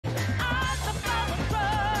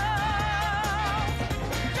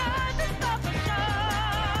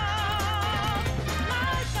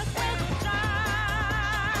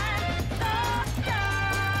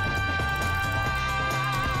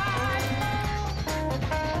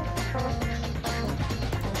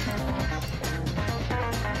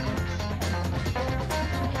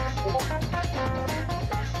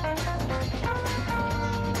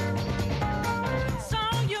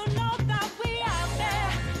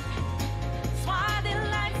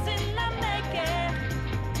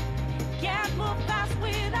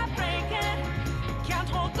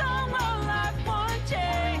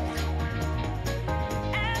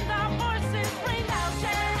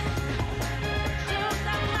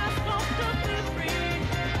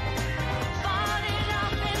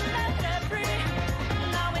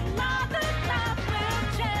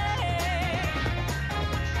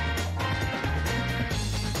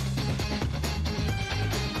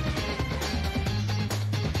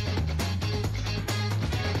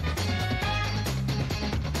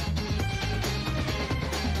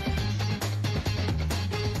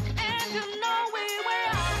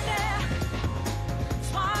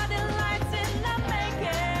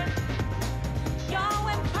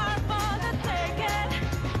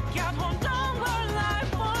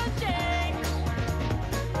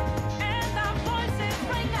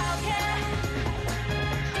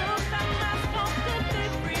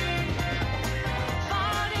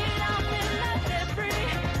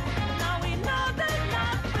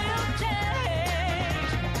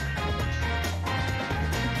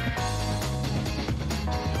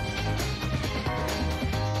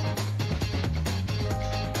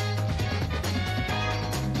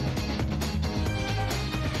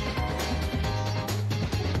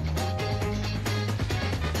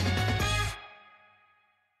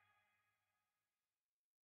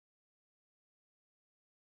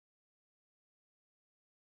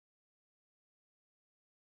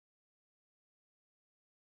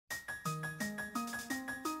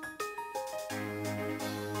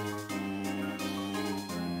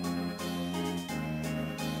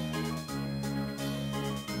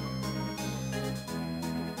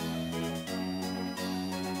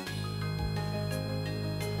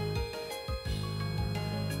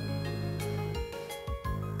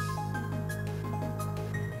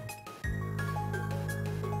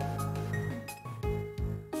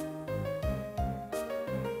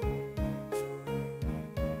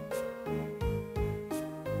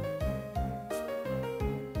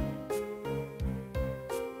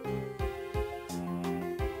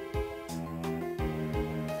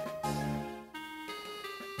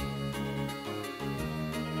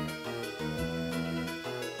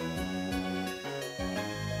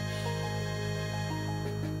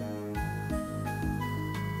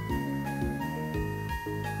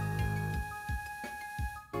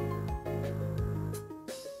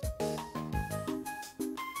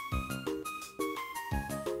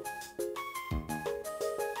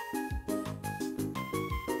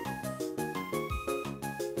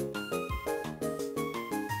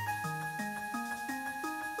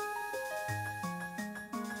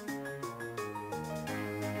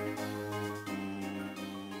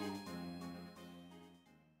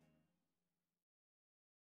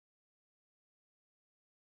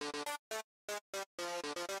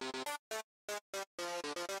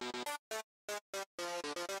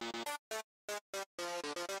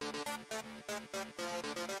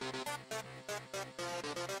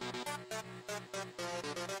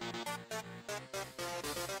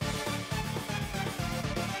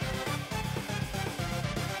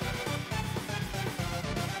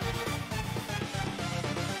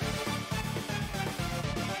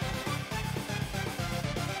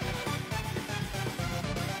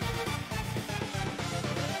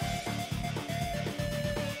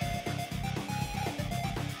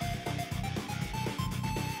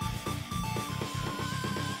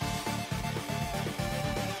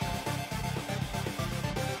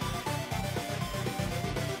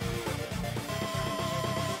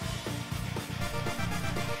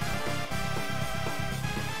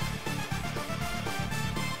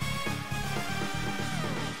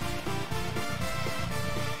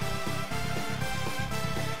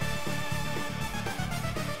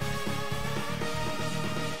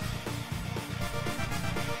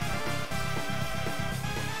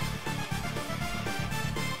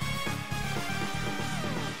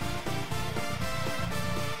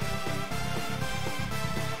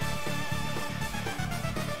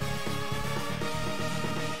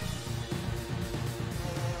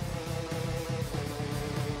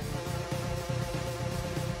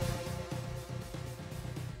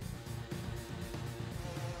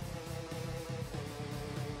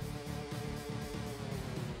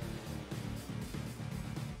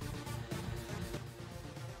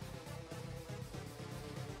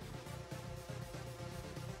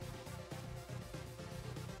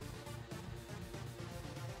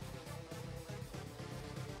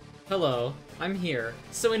Hello, I'm here.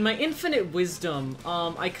 So in my infinite wisdom,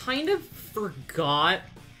 I kind of forgot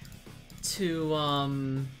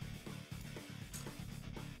to,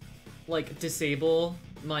 like, disable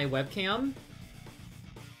my webcam.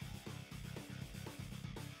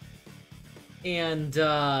 And,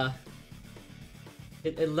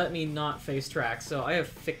 it let me not face track, so I have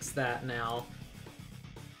fixed that now.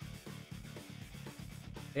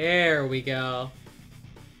 There we go.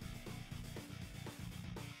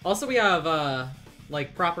 Also, we have,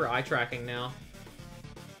 like, proper eye tracking now.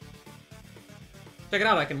 Check it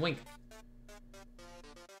out, I can wink.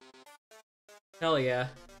 Hell yeah.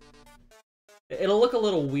 It'll look a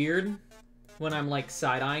little weird when I'm, like,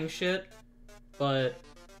 side-eyeing shit, but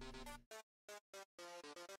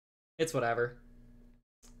it's whatever.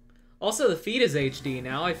 Also, the feed is HD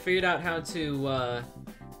now. I figured out how to,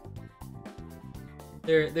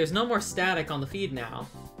 There's no more static on the feed now.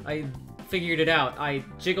 I figured it out. I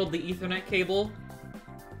jiggled the Ethernet cable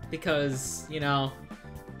because, you know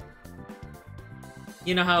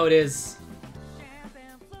how it is.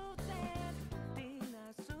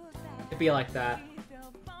 It'd be like that.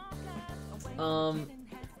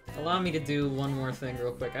 Allow me to do one more thing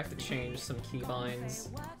real quick. I have to change some keybinds.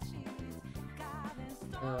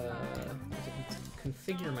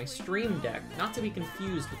 Configure my Stream Deck, not to be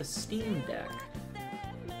confused with a Steam Deck.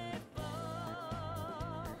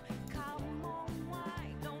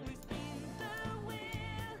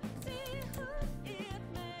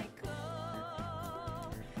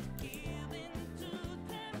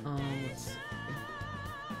 Let's see.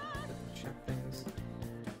 Check things.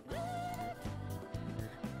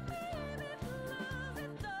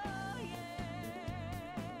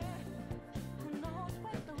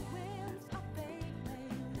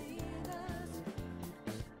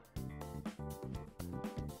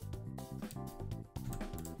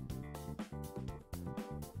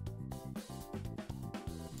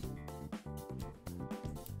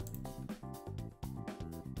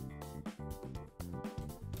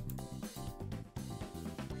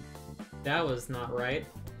 That was not right.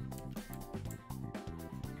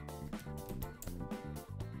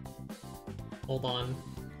 Hold on.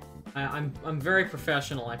 I'm very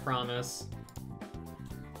professional, I promise.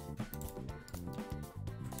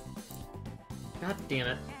 God damn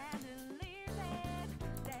it.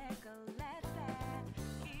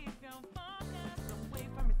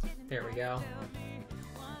 There we go.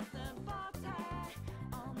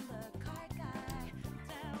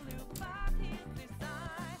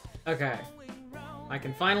 Okay. I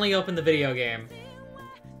can finally open the video game.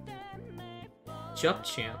 Jup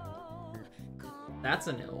Champ. That's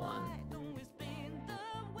a new one.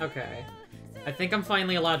 Okay. I think I'm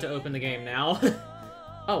finally allowed to open the game now.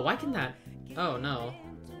 Oh, why can that... Oh, no.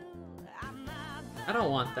 I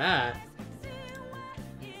don't want that.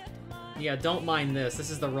 Yeah, don't mind this.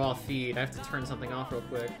 This is the raw feed. I have to turn something off real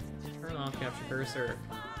quick. Turn off capture cursor.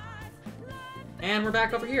 And we're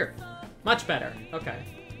back over here. Much better. Okay.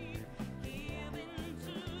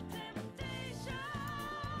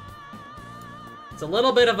 It's a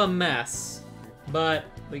little bit of a mess, but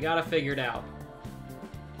we gotta figure it out.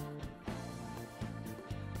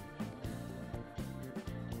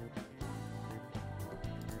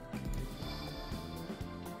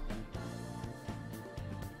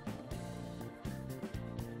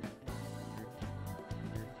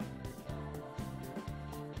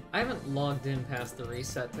 I haven't logged in past the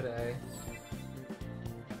reset today.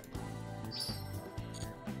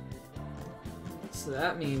 So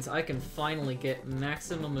that means I can finally get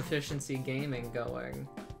maximum efficiency gaming going.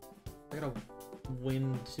 I gotta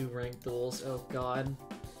win 2 ranked duels. Oh god.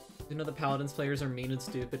 You know the Paladins players are mean and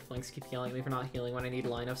stupid. Flanks keep yelling at me for not healing when I need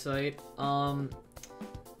line of sight.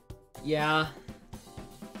 Yeah.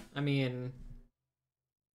 I mean,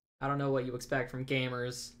 I don't know what you expect from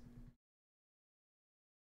gamers.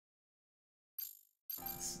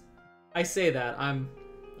 I say that, I'm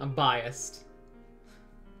biased.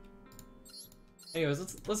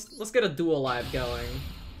 Anyways, let's get a duel live going.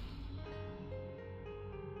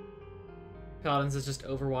 Paladins is just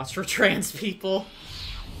Overwatch for trans people.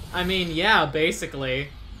 I mean, yeah, basically.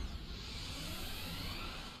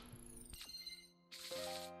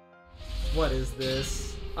 What is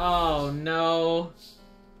this? Oh no.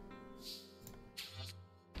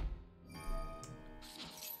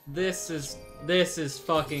 This is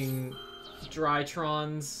fucking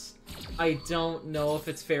Drytrons. I don't know if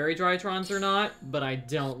it's fairy Drytrons or not, but I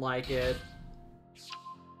don't like it.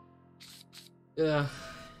 Ugh.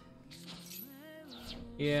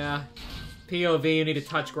 Yeah. POV, you need to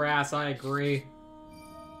touch grass, I agree.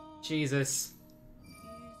 Jesus.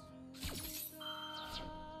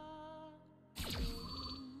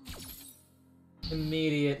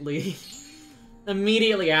 Immediately.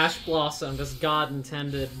 Immediately Ash blossomed as God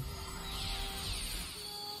intended.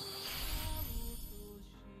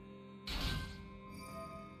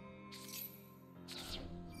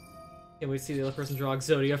 Can we see the other person draw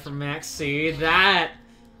Exodia from Max C? That...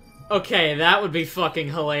 Okay, that would be fucking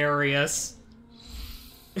hilarious.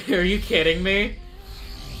 Are you kidding me?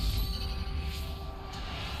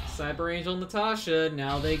 Cyber Angel and Natasha,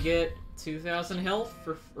 now they get 2,000 health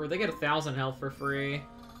for... Or they get 1,000 health for free.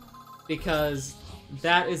 Because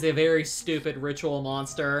that is a very stupid ritual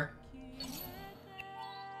monster.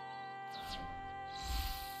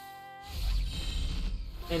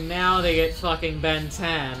 And now they get fucking Ben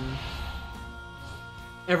 10.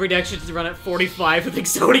 Every deck should run at 45 with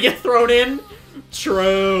Exodia thrown in?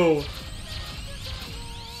 True.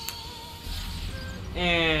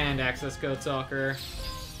 And Access Code Talker.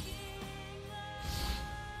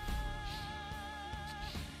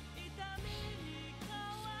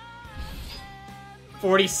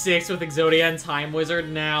 $46 with Exodia and Time Wizard.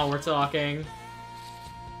 Now we're talking.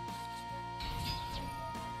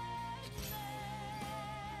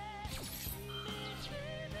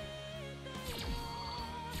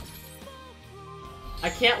 I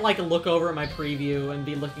can't, like, look over at my preview and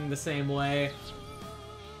be looking the same way.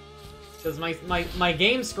 Because my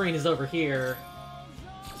game screen is over here.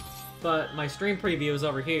 But my stream preview is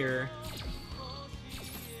over here.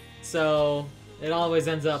 So, it always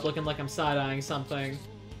ends up looking like I'm side-eyeing something.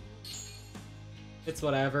 It's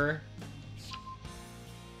whatever.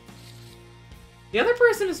 The other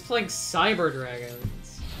person is playing Cyber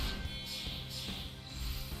Dragons.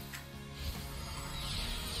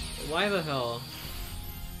 Why the hell?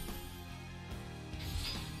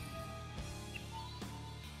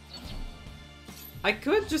 I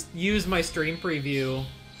could just use my stream preview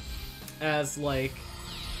as, like,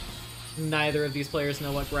 neither of these players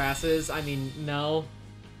know what grass is. I mean, no.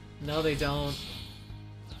 No, they don't.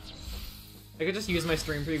 I could just use my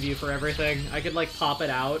stream preview for everything. I could, like, pop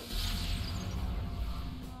it out.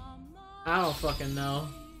 I don't fucking know.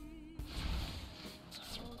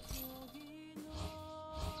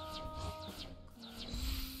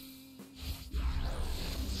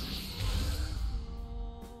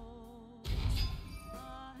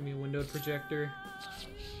 Give me a windowed projector.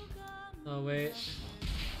 Oh, wait.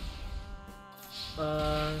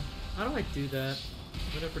 How do I do that?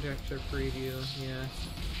 Window projector preview, yeah.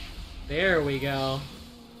 There we go.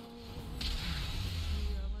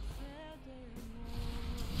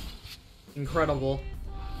 Incredible.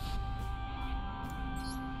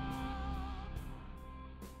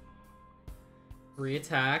 Three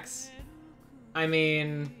attacks. I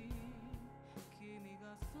mean...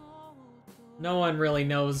 No one really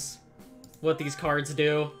knows what these cards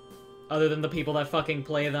do, other than the people that fucking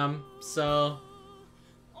play them, so...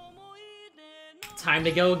 Time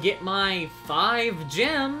to go get my 5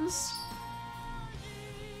 gems!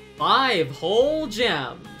 5 whole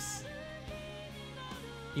gems!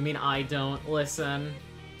 You mean I don't? Listen.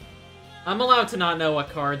 I'm allowed to not know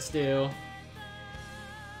what cards do.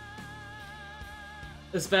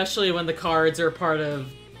 Especially when the cards are part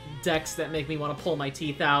of decks that make me want to pull my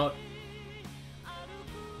teeth out.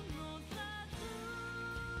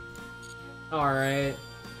 Alright.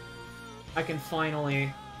 I can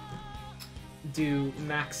finally do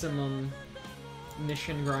maximum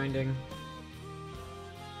mission grinding.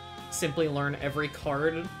 Simply learn every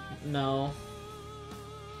card? No.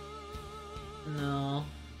 No.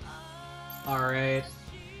 Alright.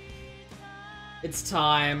 It's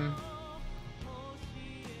time.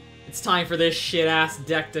 It's time for this shit-ass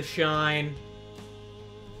deck to shine.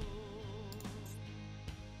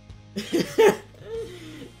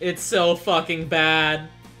 It's so fucking bad.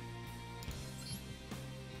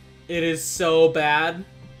 It is so bad,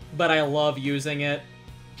 but I love using it.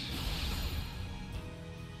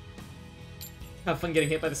 Have fun getting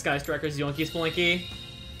hit by the Sky Striker's Yoinky Splinky.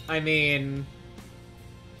 I mean...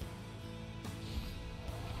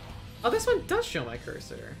 Oh, this one does show my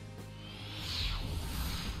cursor.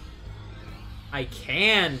 I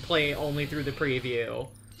can play only through the preview.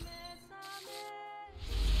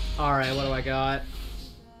 Alright, what do I got?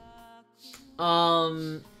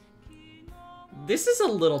 This is a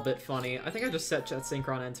little bit funny. I think I just set Jet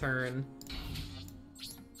Synchron and turn.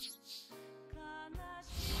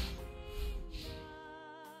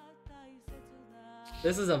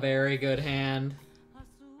 This is a very good hand.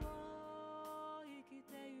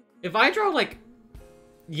 If I draw, like...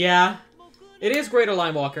 Yeah. It is Greater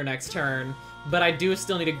Line Walker next turn, but I do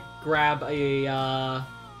still need to grab a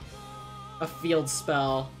field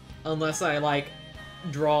spell. Unless I, like,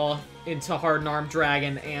 draw into Hardened Arm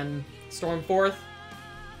Dragon and Stormforth.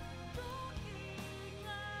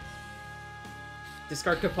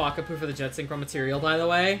 Discard Kapakapu for the Jet Synchro material, by the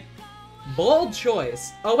way. Bold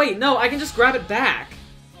choice. Oh, wait, no, I can just grab it back.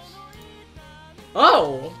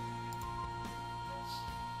 Oh!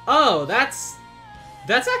 Oh, that's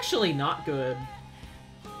actually not good.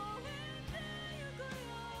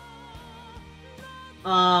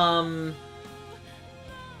 I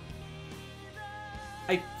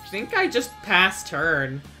think I just passed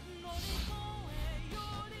turn.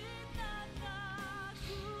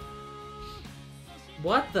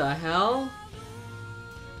 What the hell?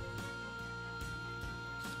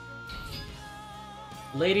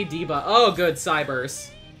 Lady Diva. Oh, good, Cybers.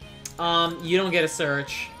 You don't get a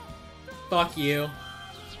search. Fuck you.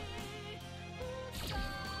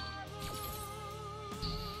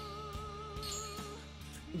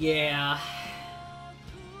 Yeah.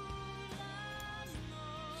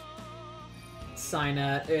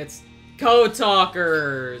 Signet. It's Code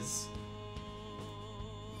Talkers.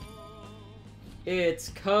 It's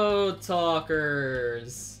Code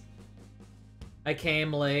Talkers. I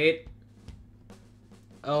came late.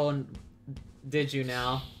 Oh, did you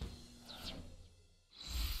now?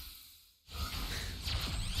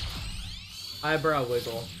 Eyebrow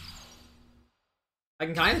wiggle. I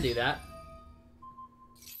can kind of do that.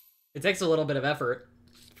 It takes a little bit of effort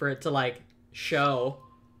for it to, like, show,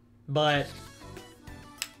 but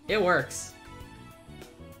it works.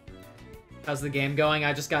 How's the game going?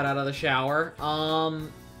 I just got out of the shower.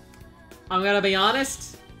 I'm gonna be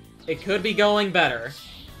honest, it could be going better.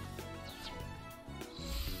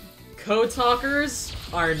 Code Talkers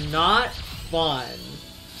are not fun.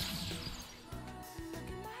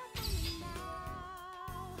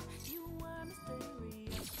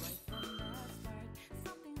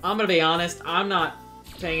 I'm gonna be honest, I'm not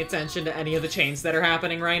paying attention to any of the chains that are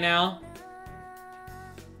happening right now.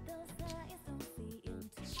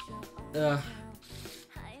 Ugh.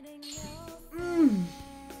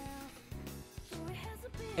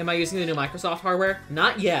 Am I using the new Microsoft hardware?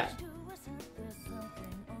 Not yet.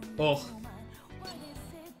 Oh.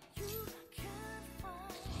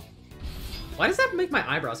 Why does that make my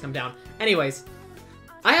eyebrows come down? Anyways,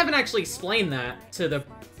 I haven't actually explained that to the,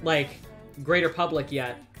 like, greater public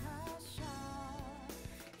yet.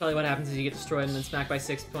 Probably what happens is you get destroyed and then smacked by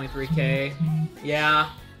 6.3k. Yeah,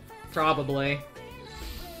 probably.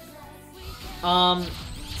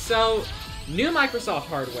 So, new Microsoft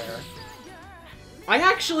hardware. I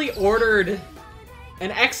actually ordered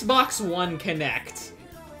an Xbox One Kinect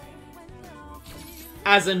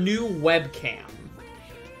as a new webcam.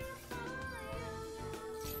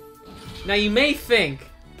 Now you may think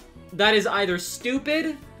that is either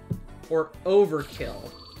stupid or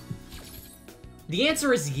overkill. The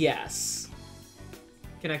answer is yes.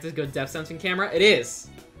 Kinect is a good depth sensing camera. It is.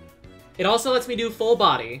 It also lets me do full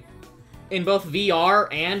body in both VR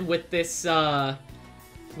and with this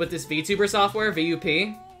VTuber software,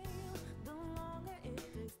 VUP.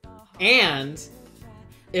 And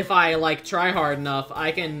if I, like, try hard enough,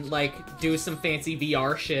 I can, like, do some fancy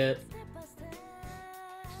VR shit.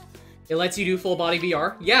 It lets you do full body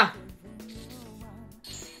VR. Yeah.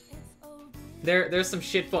 There's some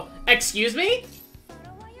shit for. Excuse me?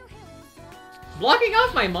 Blocking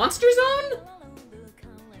off my monster zone?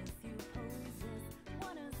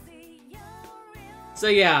 So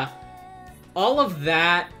yeah, all of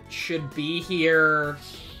that should be here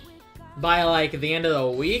by like the end of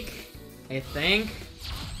the week, I think.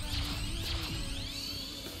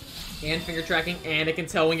 And finger tracking, and it can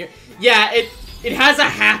tell when you're... Yeah, it has a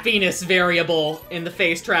happiness variable in the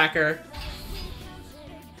face tracker.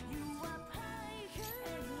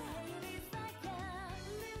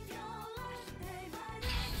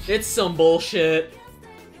 It's some bullshit.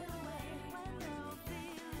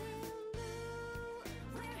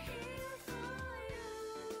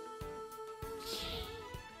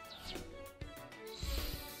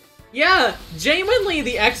 Yeah, genuinely,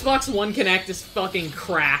 the Xbox One Kinect is fucking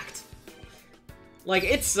cracked. Like,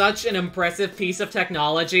 it's such an impressive piece of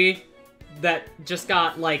technology that just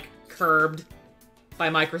got, like, curbed by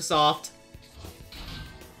Microsoft.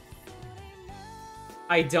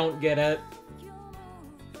 I don't get it.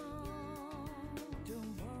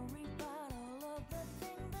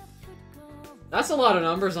 That's a lot of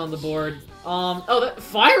numbers on the board. Oh, that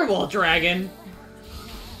Firewall Dragon!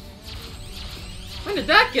 When did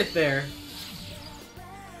that get there?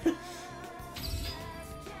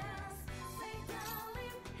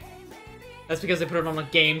 That's because they put it on a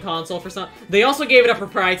game console for some... They also gave it a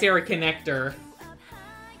proprietary connector.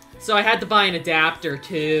 So I had to buy an adapter,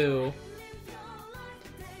 too.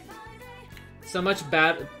 So much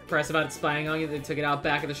bad press about it spying on you, they took it out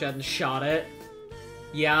back of the shed and shot it.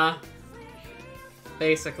 Yeah.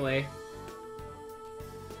 Basically.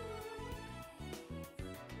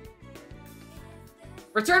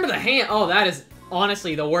 Return to the hand! Oh, that is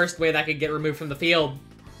honestly the worst way that could get removed from the field.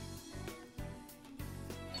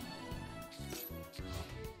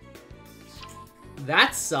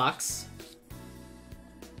 That sucks.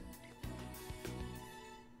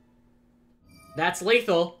 That's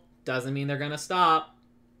lethal. Doesn't mean they're gonna stop.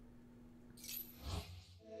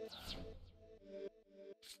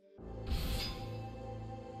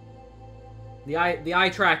 The eye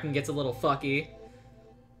tracking gets a little fucky.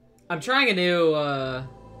 I'm trying a new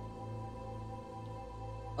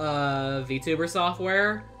VTuber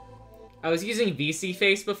software. I was using VC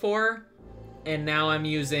Face before, and now I'm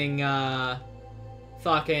using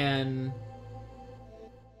fucking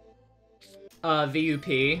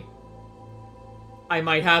VUP. I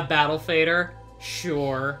might have Battle Fader,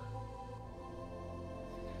 sure.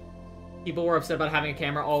 People were upset about having a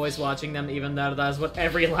camera always watching them, even though that's what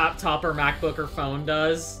every laptop or MacBook or phone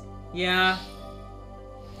does. Yeah.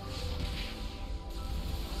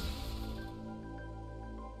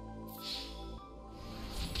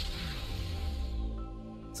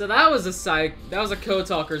 So that was a Code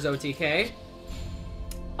Talkers OTK.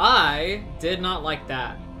 I did not like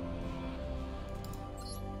that.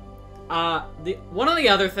 One of the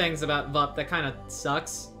other things about VUP that kind of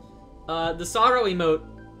sucks, the sorrow emote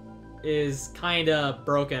is kind of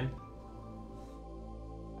broken.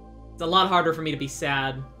 It's a lot harder for me to be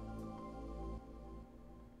sad.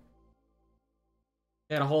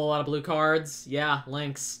 They had a whole lot of blue cards. Yeah,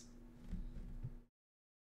 links.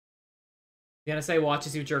 The NSA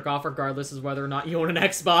watches you jerk off regardless of whether or not you own an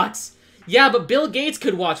Xbox. Yeah, but Bill Gates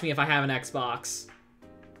could watch me if I have an Xbox.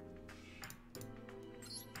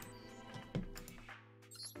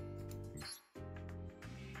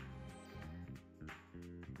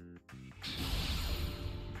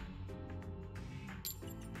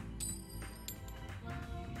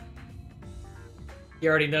 He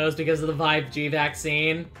already knows because of the 5G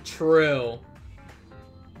vaccine. True.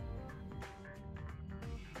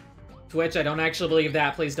 Twitch, I don't actually believe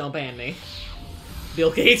that. Please don't ban me.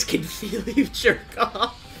 Bill Gates can feel you jerk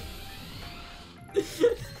off.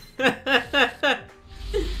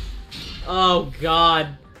 Oh,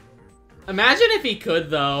 God. Imagine if he could,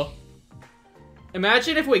 though.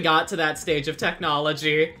 Imagine if we got to that stage of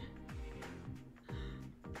technology.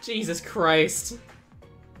 Jesus Christ.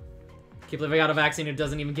 Can't believe I got a vaccine who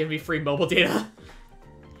doesn't even give me free mobile data.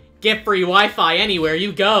 Get free Wi-Fi anywhere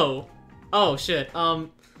you go. Oh, shit.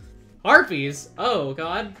 Harpies? Oh,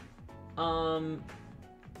 God.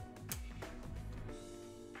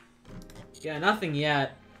 Yeah, nothing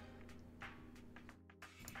yet.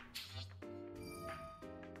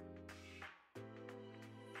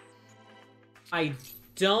 I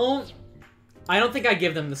don't think I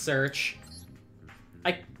give them the search.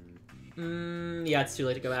 Yeah, it's too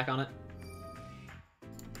late to go back on it.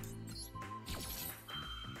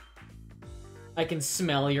 I can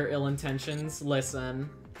smell your ill intentions. Listen.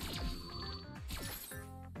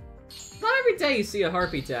 Not every day you see a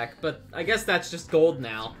Harpy deck, but I guess that's just gold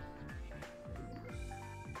now.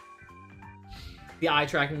 The eye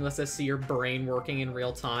tracking lets us see your brain working in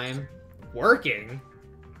real time. Working?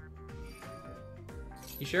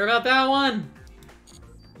 You sure about that one?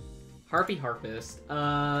 Harpy Harpist.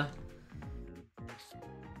 That's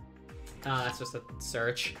just a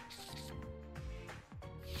search.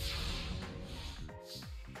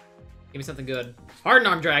 Give me something good. Hardened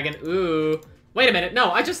Arm Dragon. Ooh. Wait a minute.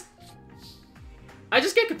 No, I just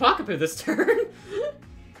get Kapakapu this turn.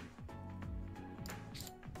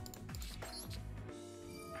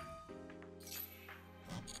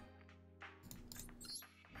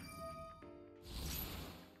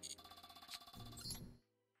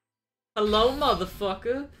 Hello,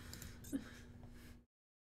 motherfucker.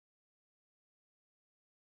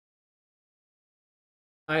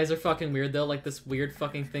 Eyes are fucking weird though, like this weird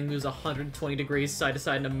fucking thing moves 120 degrees side to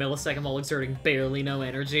side in a millisecond while exerting barely no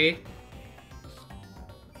energy.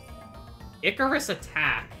 Icarus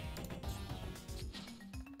attack.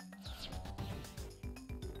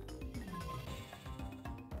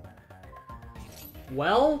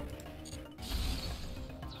 Well...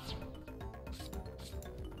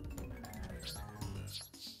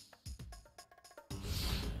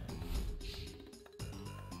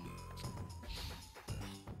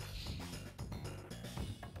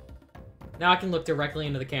 now I can look directly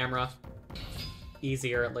into the camera.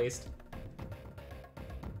 Easier, at least.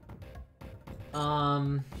 I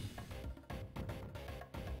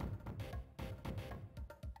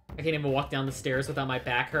can't even walk down the stairs without my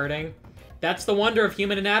back hurting. That's the wonder of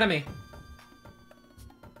human anatomy.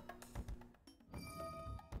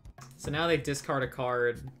 So now they discard a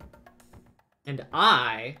card. And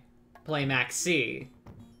I play Maxi.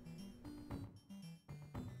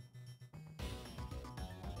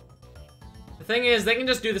 The thing is, they can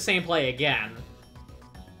just do the same play again.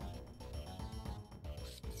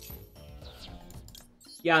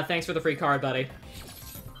 Yeah, thanks for the free card, buddy.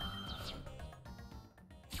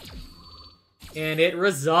 And it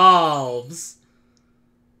resolves.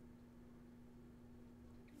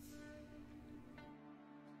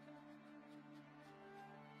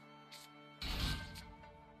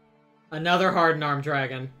 Another Hardened Arm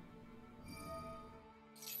Dragon.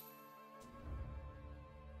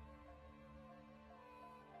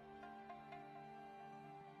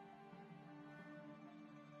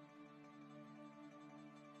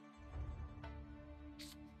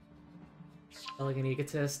 Elegant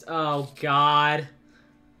Egotist. Oh, God.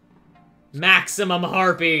 Maximum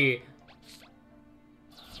Harpy.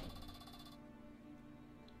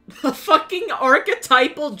 A fucking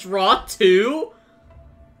archetypal draw 2?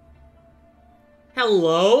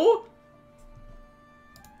 Hello?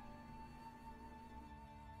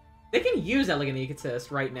 They can use Elegant Egotist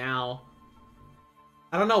right now.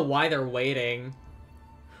 I don't know why they're waiting.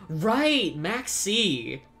 Right,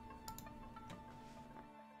 Maxi.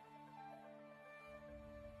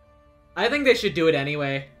 I think they should do it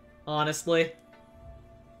anyway, honestly.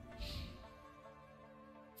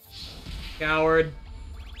 Coward.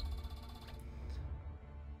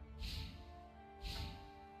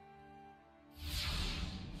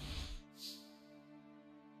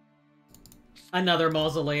 Another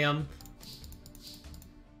Mausoleum.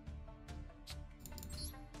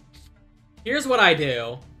 Here's what I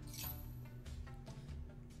do.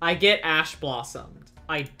 I get Ash Blossomed.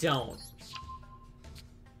 I don't.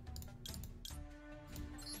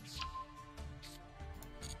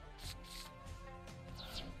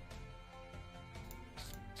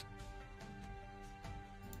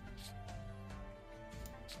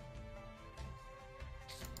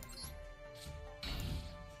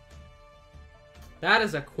 That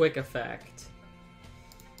is a quick effect.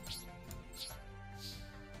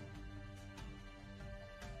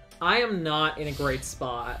 I am not in a great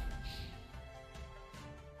spot.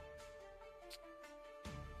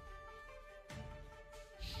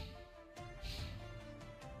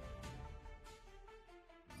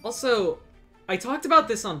 Also, I talked about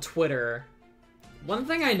this on Twitter. One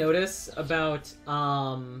thing I notice about,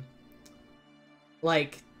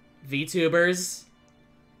 like, VTubers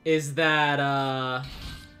is that,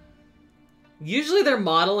 usually their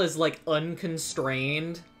model is, like,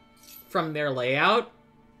 unconstrained from their layout.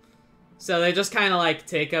 So they just kind of, like,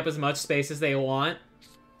 take up as much space as they want.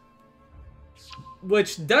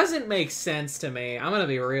 Which doesn't make sense to me. I'm gonna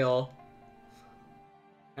be real.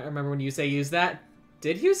 I remember when you say use that.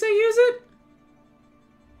 Did you say use it?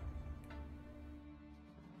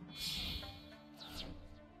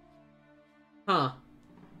 Huh.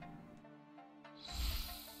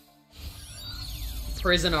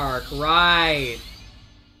 Prison Arc, right.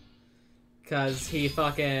 Because he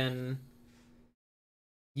fucking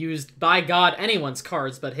Used, by God, anyone's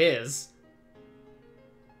cards but his.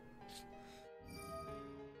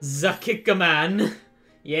 Zakikaman.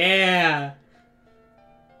 Yeah.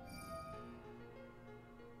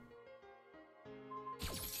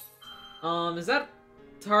 Is that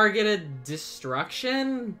targeted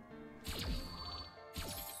destruction?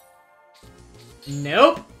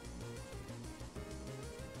 Nope.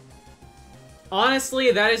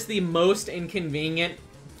 Honestly, that is the most inconvenient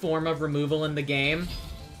form of removal in the game.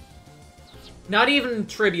 Not even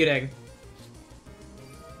tributing.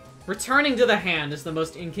 Returning to the hand is the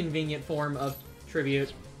most inconvenient form of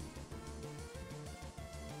tribute.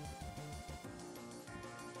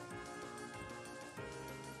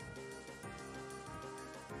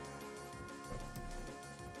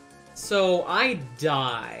 So, I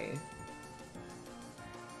die.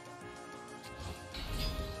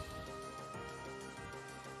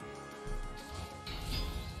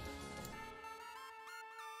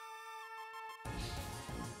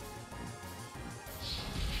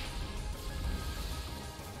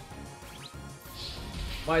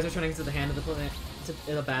 Why is returning to the hand of the planet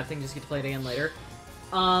a bad thing? Just get to play it again later.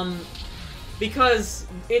 Because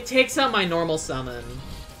it takes out my normal summon.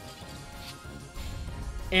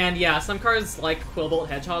 And yeah, some cards like Quillbolt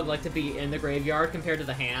Hedgehog like to be in the graveyard compared to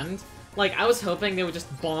the hand. Like, I was hoping they would just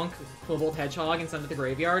bonk Quillbolt Hedgehog and send it to the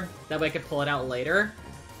graveyard. That way I could pull it out later.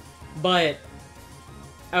 But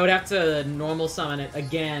I would have to normal summon it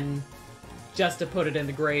again just to put it in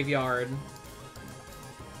the graveyard.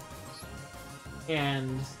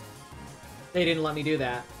 And they didn't let me do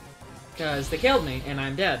that. Because they killed me, and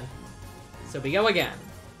I'm dead. So we go again.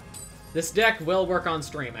 This deck will work on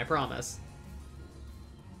stream, I promise.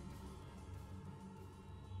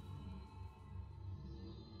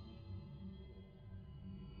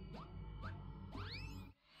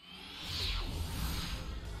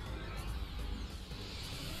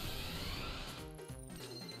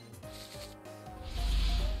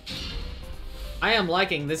 I am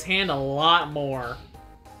liking this hand a lot more.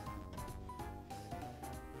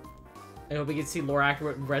 I hope we can see lore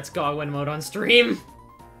accurate Red Skogwin mode on stream.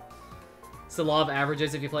 It's the law of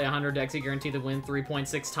averages. If you play 100 decks, you guarantee to win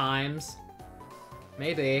 3.6 times.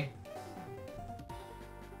 Maybe.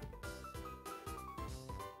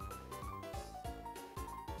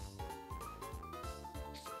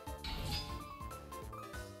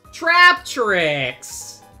 Trap tricks!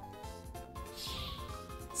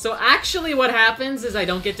 So actually what happens is I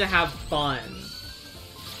don't get to have fun.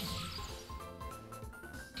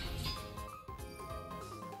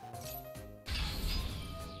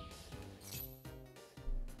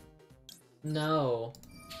 No.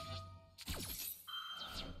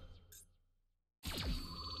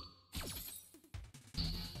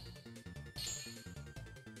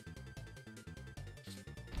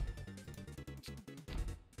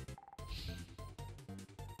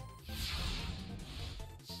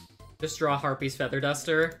 Just draw Harpy's Feather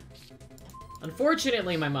Duster.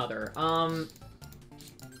 Unfortunately, my mother.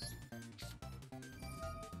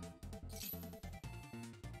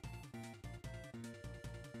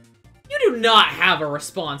 You do not have a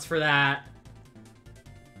response for that.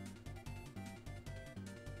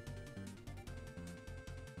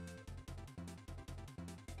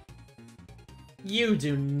 You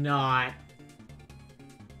do not.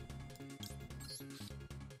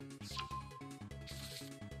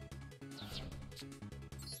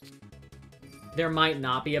 There might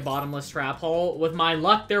not be a bottomless trap hole. With my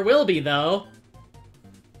luck, there will be, though.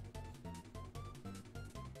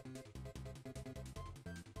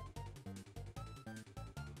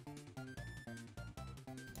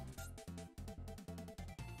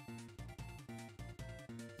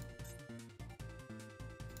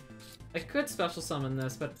 I could special summon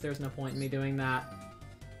this, but there's no point in me doing that.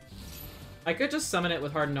 I could just summon it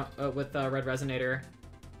with Red Resonator.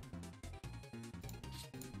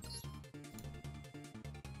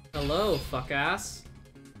 Hello, fuck-ass.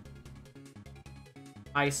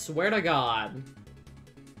 I swear to God.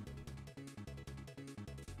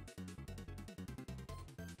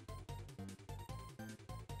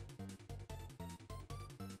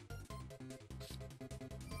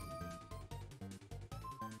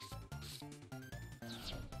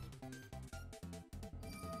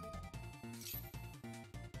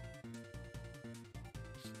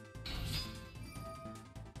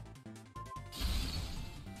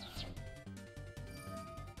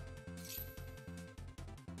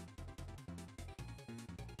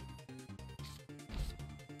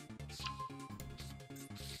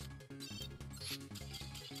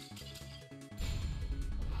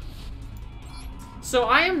 So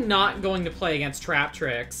I am not going to play against Trap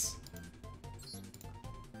Tricks.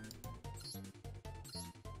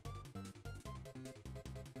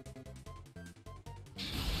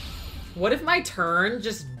 What if my turn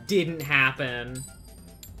just didn't happen?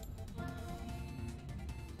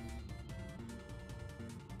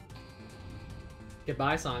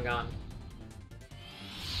 Goodbye, Songon.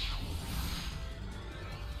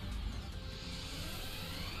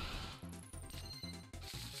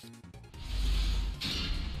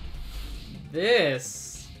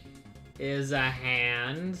 This is a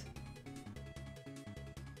hand,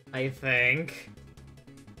 I think.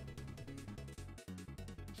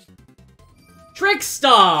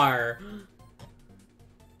 Trickstar!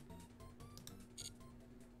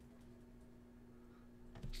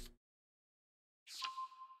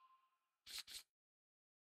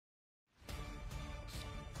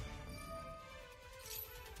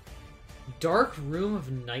 Dark Room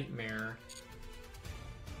of Nightmare.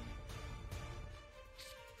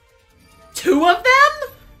 2 of them?!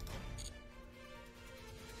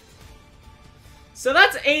 So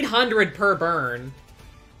that's 800 per burn.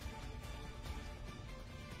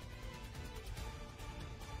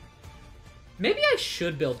 Maybe I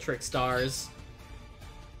should build Trickstars.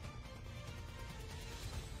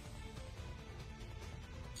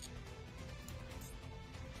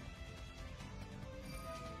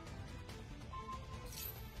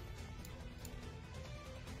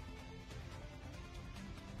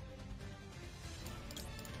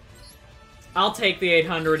 I'll take the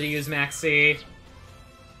 800 to use Max C.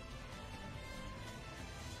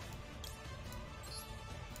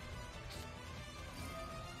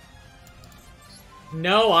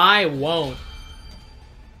 No, I won't.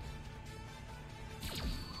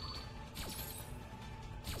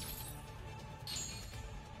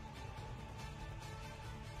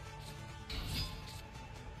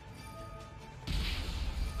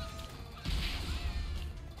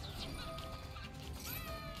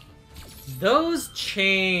 Those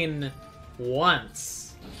chain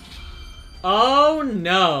once. Oh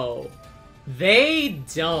no. They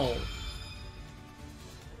don't.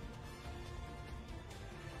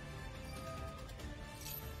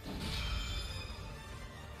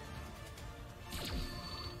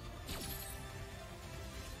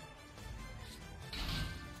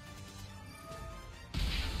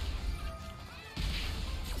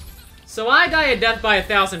 So I die a death by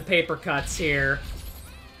 1,000 paper cuts here.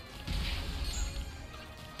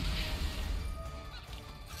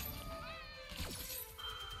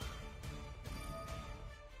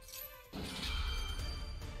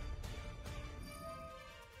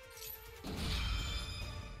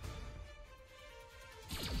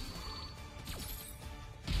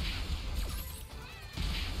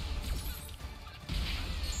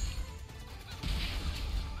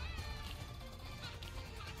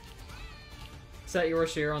 Set your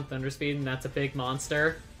shear on Thunder Speed, and that's a big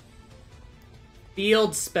monster.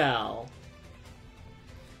 Field Spell.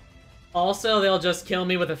 Also, they'll just kill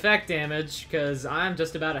me with effect damage, because I'm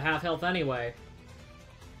just about at half health anyway.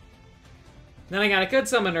 Then I could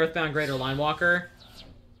summon Earthbound Greater Linewalker.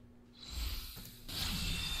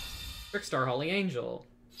 Trickstar Holy Angel.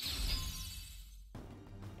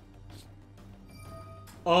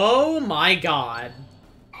 Oh my god.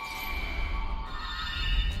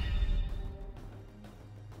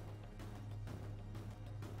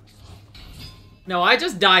 No, I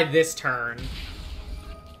just died this turn.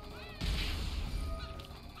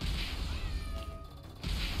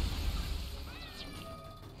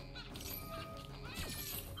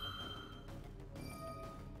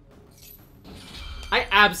 I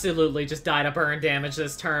absolutely just died of burn damage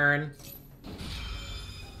this turn.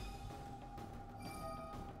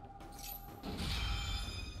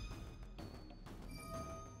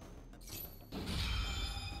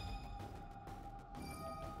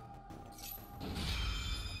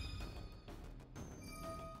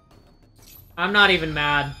 I'm not even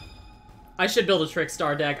mad. I should build a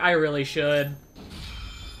Trickstar deck. I really should.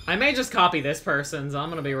 I may just copy this person's. I'm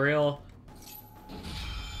gonna be real.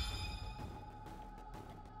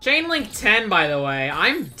 Chainlink 10, by the way.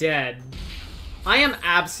 I'm dead. I am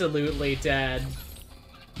absolutely dead.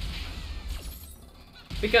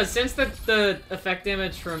 Because since the effect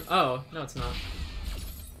damage from... Oh, no it's not.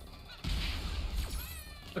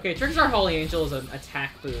 Okay, Trickstar Holy Angel is an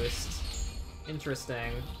attack boost.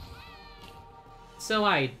 Interesting. So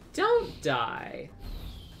I don't die.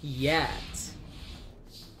 Yet.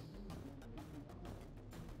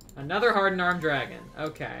 Another Hardened Arm Dragon.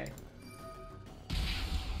 Okay.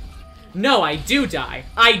 No, I do die.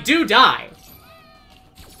 I do die!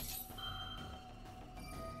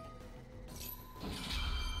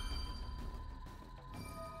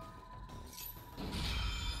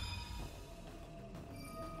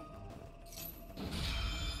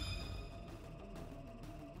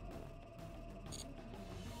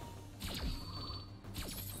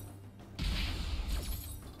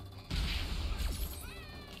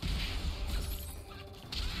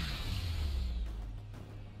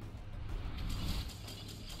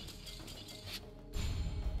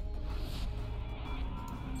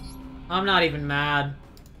 I'm not even mad.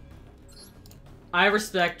 I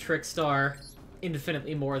respect Trickstar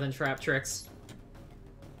infinitely more than Trap Tricks.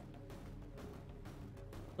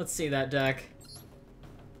 Let's see that deck.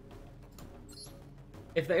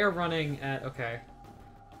 If they are running at... okay.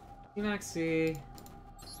 C-Maxi...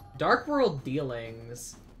 Dark World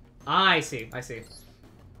Dealings. I see, I see.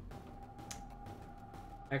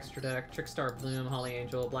 Extra deck, Trickstar Bloom, Holly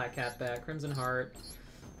Angel, Black Cat Bat, Crimson Heart,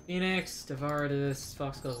 Phoenix, Devardis,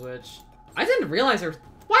 Foxglove Witch. I didn't realize there...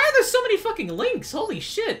 why are there so many fucking links? Holy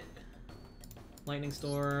shit! Lightning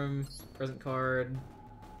Storm, present card.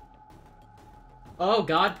 Oh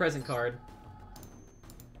god, present card.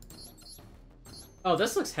 Oh,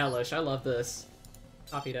 this looks hellish. I love this.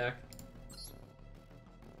 Copy deck.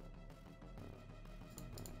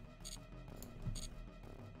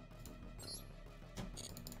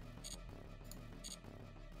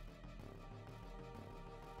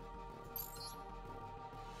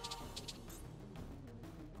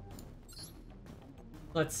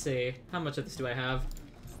 Let's see. How much of this do I have?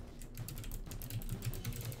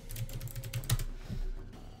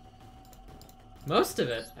 Most of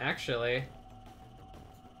it, actually.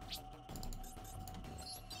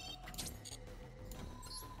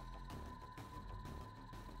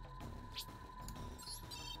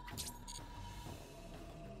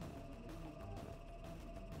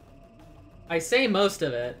 I say most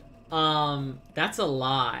of it. That's a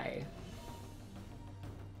lie.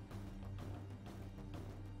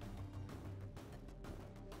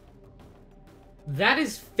 That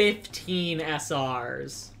is 15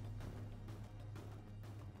 SRs.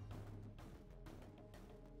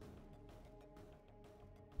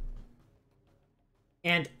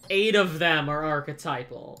 And 8 of them are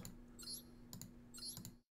archetypal.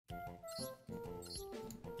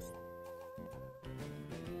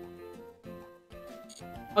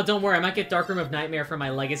 Oh, don't worry, I might get Darkroom of Nightmare for my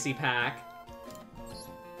Legacy pack.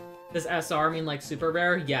 Does SR mean like super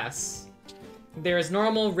rare? Yes. There is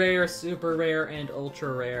normal, rare, super rare, and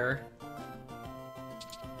ultra rare.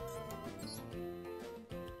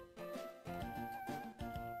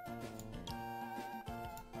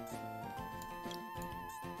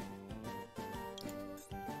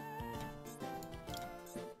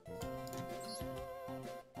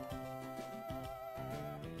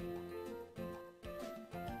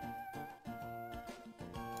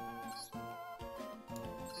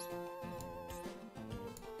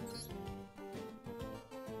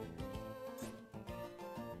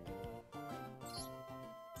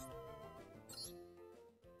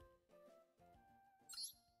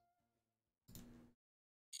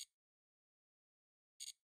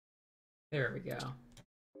 There we go.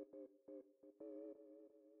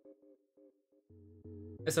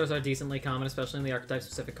 SRs are decently common, especially in the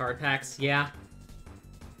archetype-specific card packs. Yeah.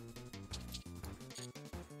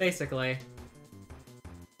 Basically.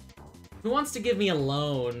 Who wants to give me a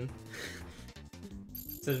loan?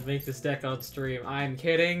 To make this deck on stream. I'm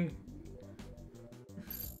kidding.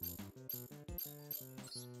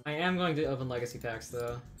 I am going to open Legacy packs,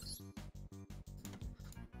 though.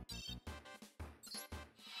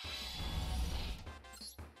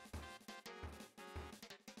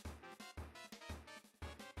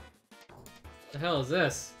 The hell is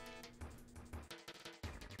this?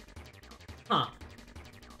 Huh.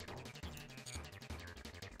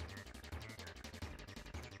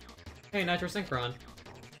 Hey, Nitro Synchron.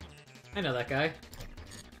 I know that guy.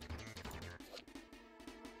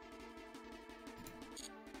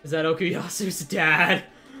 Is that Okuyasu's dad?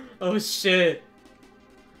 Oh shit.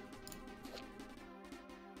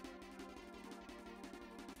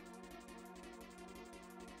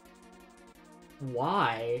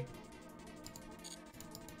 Why?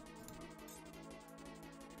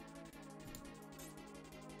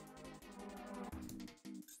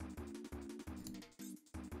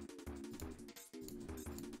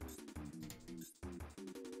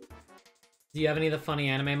 Do you have any of the funny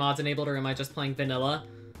anime mods enabled, or am I just playing vanilla?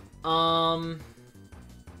 I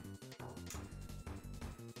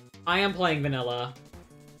am playing vanilla.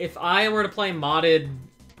 If I were to play modded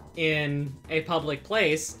in a public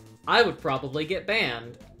place, I would probably get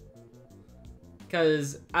banned.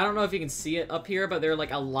 Because, I don't know if you can see it up here, but they're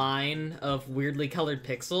like a line of weirdly colored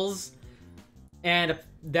pixels. And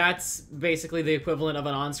that's basically the equivalent of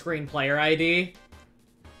an on-screen player ID.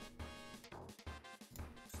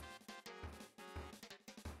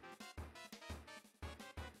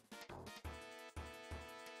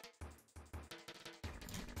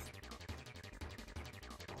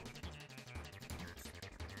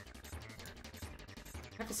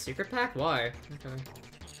 Have a secret pack? Why? Okay.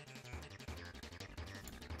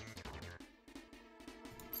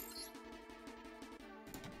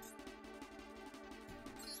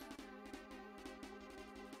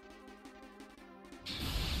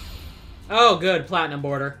 Oh, good. Platinum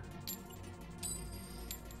border.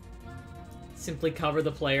 Simply cover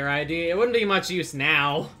the player ID. It wouldn't be much use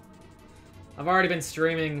now. I've already been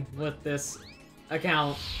streaming with this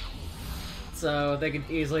account. So they could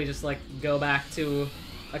easily just, like, go back to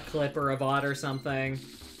a clip or a VOD or something.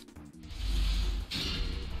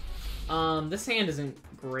 This hand isn't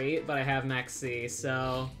great, but I have Max C,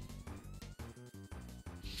 so...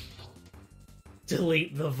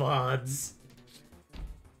 Delete the VODs.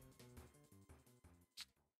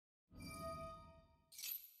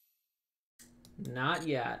 Not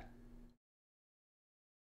yet.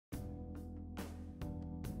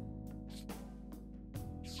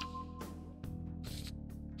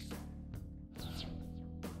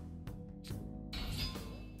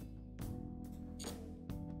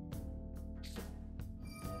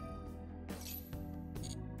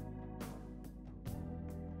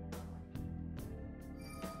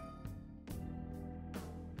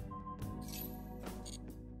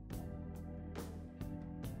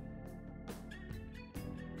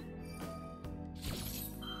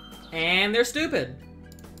 And they're stupid.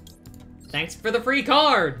 Thanks for the free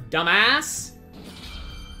card, dumbass!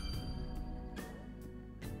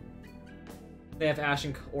 They have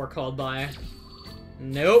Ashen or Called By.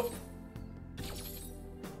 Nope.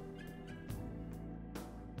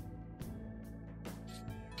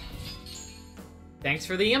 Thanks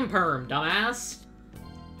for the imperm, dumbass!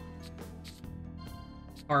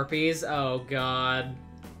 Harpies, oh god.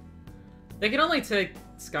 They can only take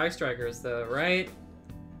Sky Strikers though, right?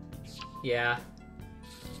 Yeah.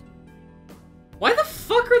 Why the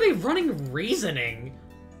fuck are they running Reasoning?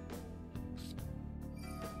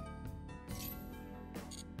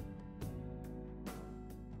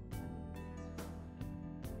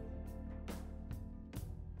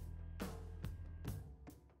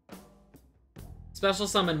 Special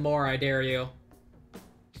summon more, I dare you.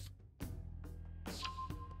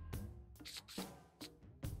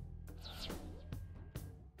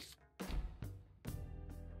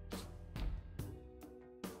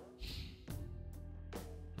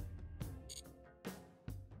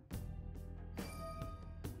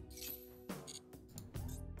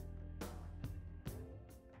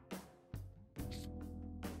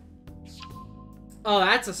 Oh,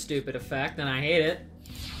 that's a stupid effect, and I hate it.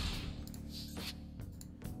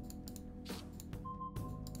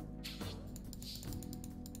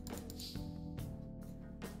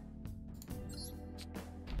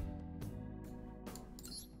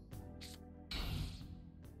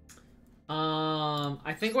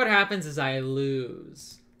 I think what happens is I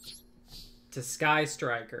lose to Sky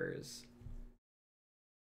Strikers.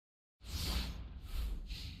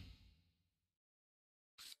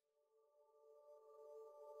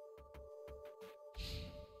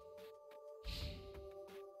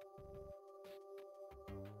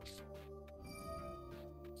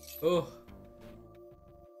 Oh.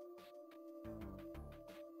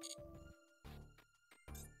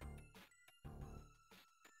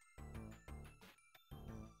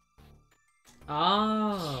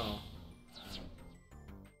 Oh.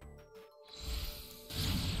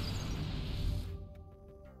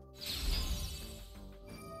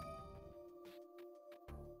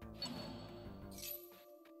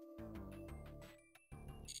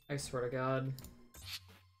 I swear to God.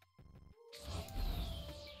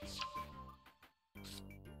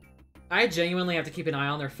 I genuinely have to keep an eye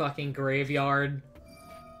on their fucking graveyard.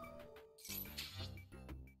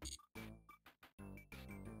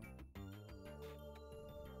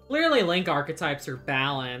 Clearly Link archetypes are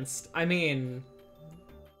balanced. I mean...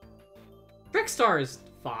 Trickstar is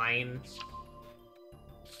fine.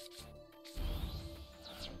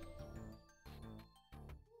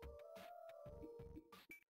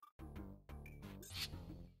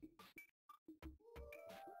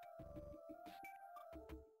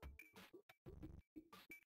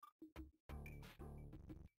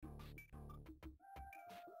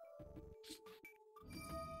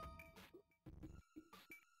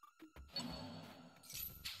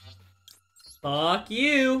 Fuck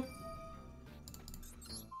you!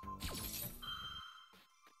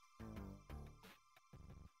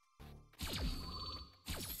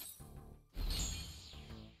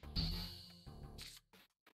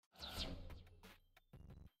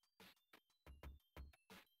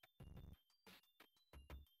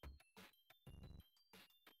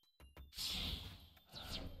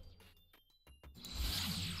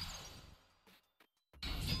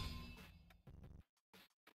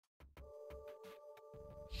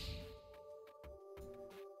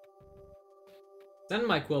 Send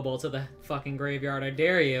my Quibble to the fucking graveyard, I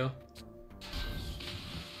dare you.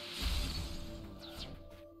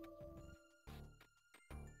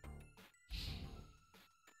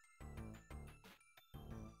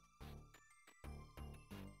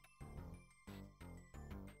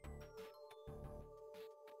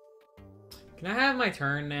 Can I have my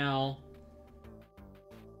turn now?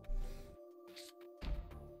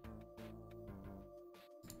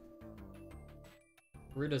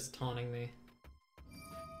 Rita's taunting me.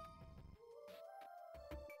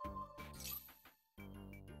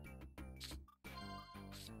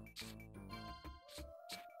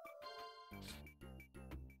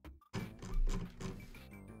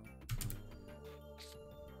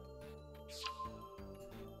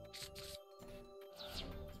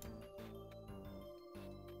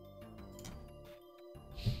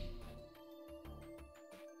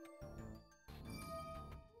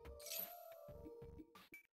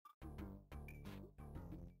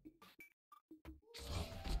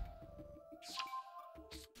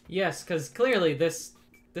 Yes, because clearly this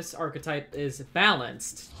archetype is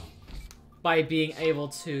balanced by being able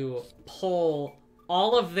to pull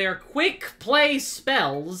all of their quick play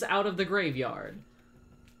spells out of the graveyard.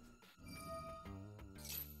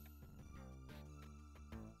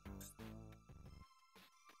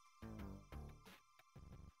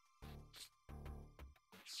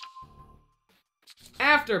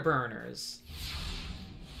 Afterburners.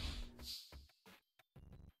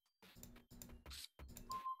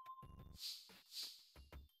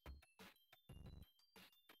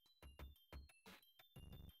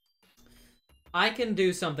 I can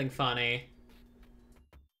do something funny.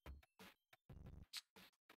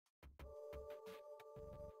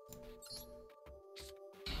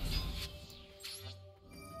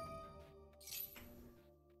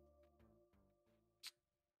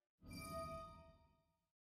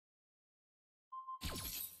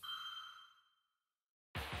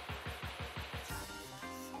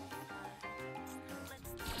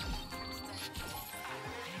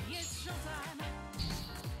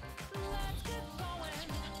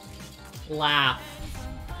 Laugh.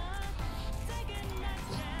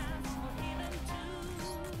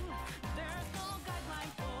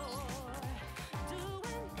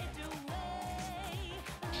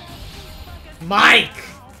 Mike!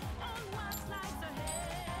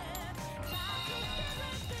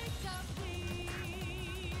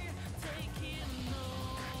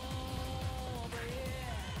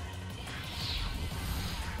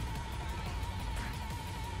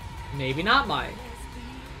 Maybe not Mike.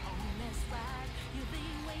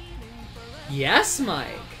 Yes, Mike.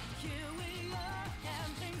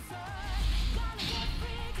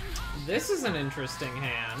 This is an interesting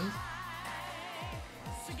hand.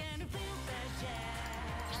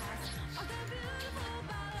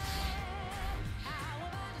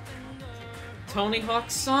 Tony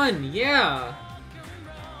Hawk's son, yeah.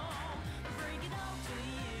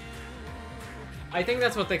 I think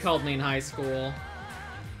that's what they called me in high school.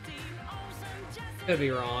 Could be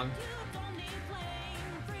wrong.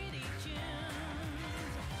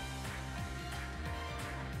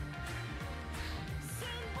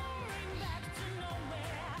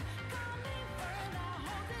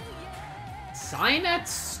 Cyanide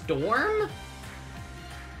Storm?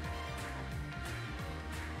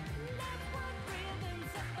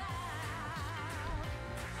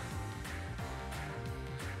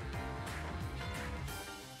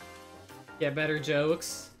 Get better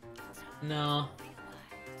jokes? No.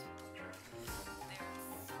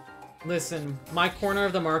 Listen, my corner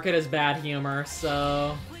of the market is bad humor,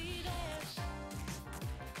 so...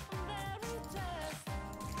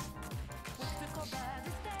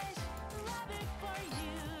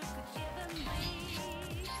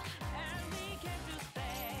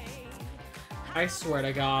 I swear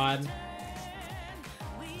to God.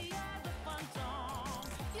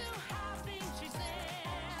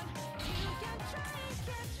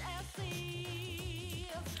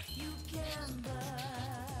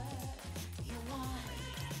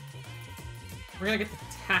 We're gonna get the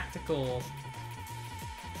tactical...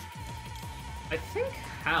 I think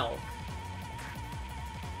how?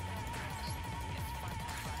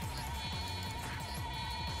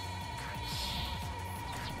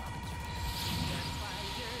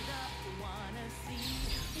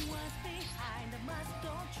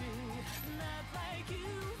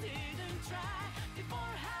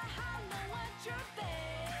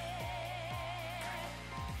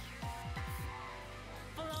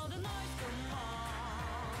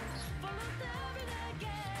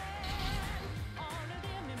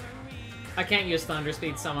 I can't use Thunder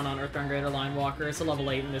Speed Summon on Earthbound Greater Line Walker. It's a level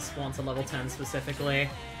 8 and this one's a level 10 specifically.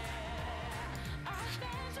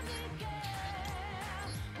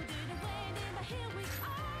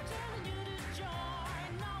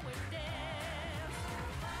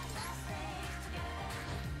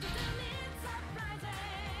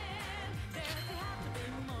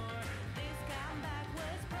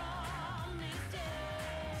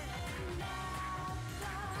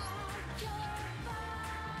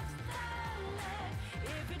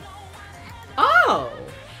 no!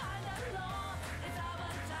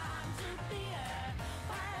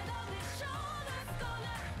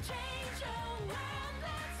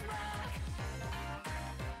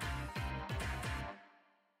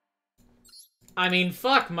 I mean,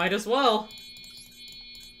 fuck, might as well.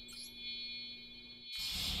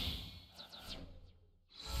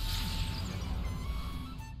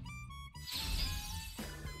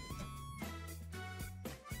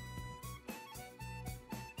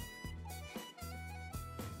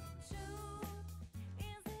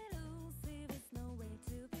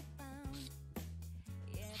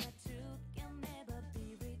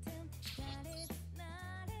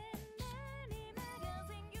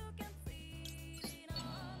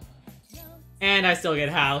 And I still get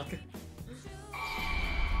Hulk.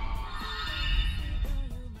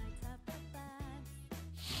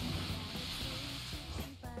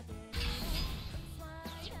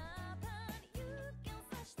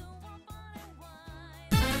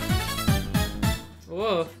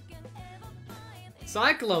 Whoa.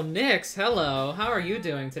 Cyclone Nix, hello. How are you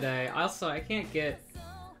doing today? Also, I can't get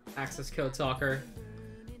access code talker.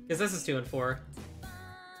 Because this is 2 and 4.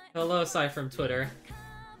 Hello, Cy from Twitter.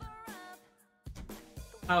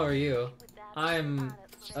 How are you? I'm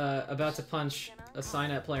about to punch a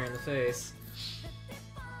Signet player in the face.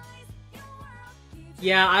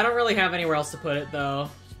 Yeah, I don't really have anywhere else to put it, though.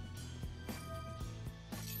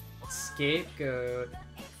 Scapegoat.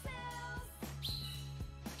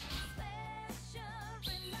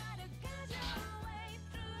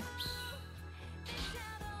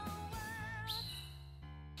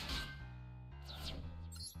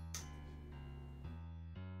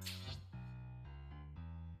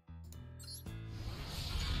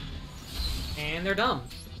 And they're dumb.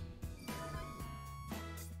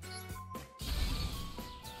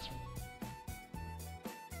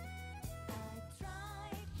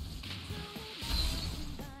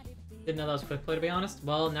 Didn't know that was quick play, to be honest.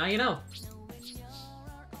 Well, now you know.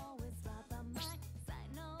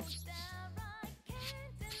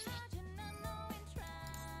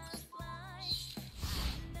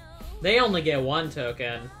 They only get 1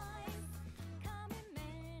 token.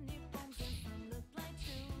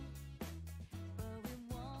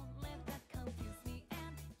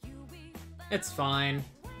 It's fine.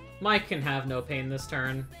 Mike can have no pain this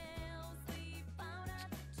turn.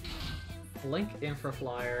 Link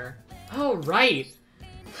Infraflyer. Oh, right!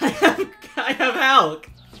 I have Hulk!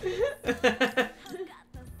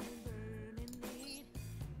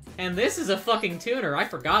 And this is a fucking tuner, I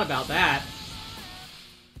forgot about that.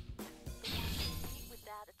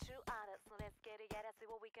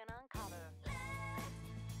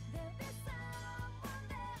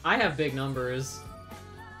 I have big numbers.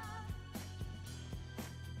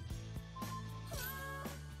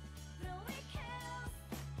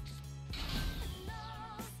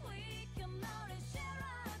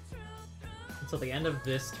 Until the end of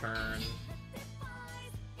this turn.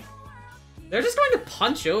 They're just going to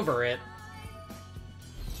punch over it.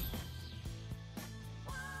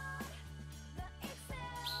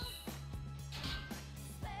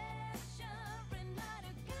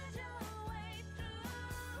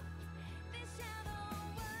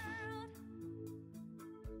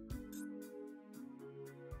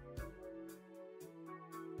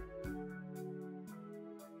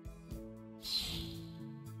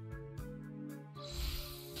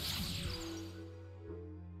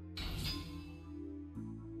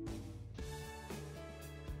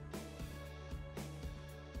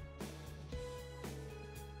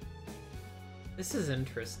 This is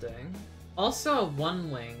interesting. Also,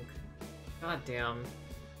 1 link. God damn.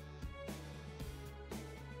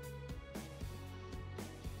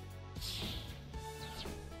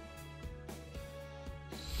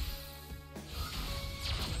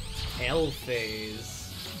 Hell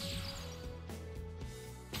phase.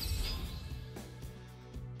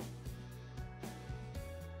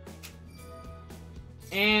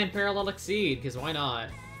 And Parallel Exceed, because why not?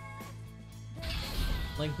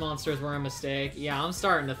 Link monsters were a mistake. Yeah, I'm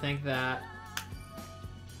starting to think that.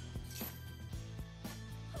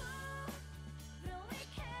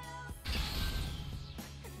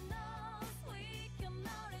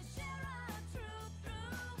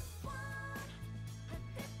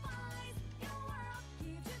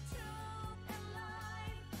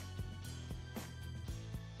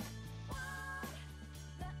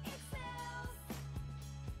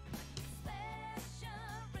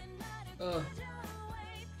 Ugh.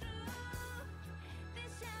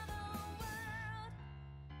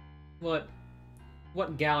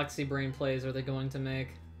 What Galaxy Brain plays are they going to make?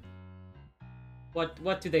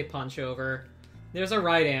 What do they punch over? There's a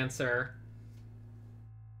right answer.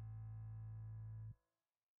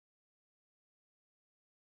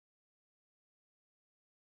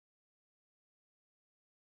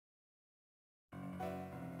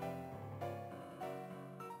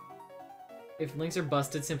 If links are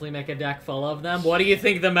busted, simply make a deck full of them. What do you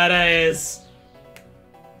think the meta is?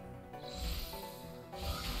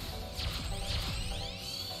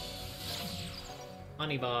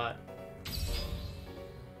 Honeybot.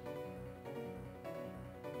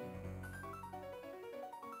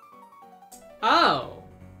 Oh!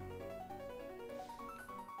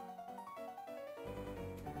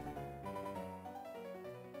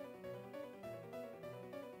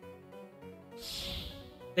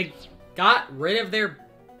 They got rid of their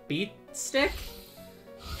beat stick?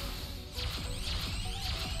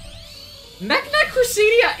 Mechna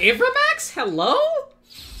Crusadia Avramax? Hello?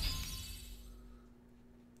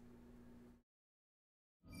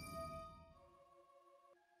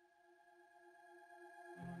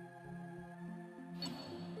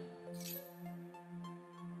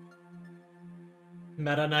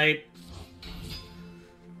 Meta Knight.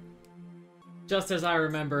 Just as I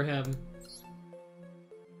remember him.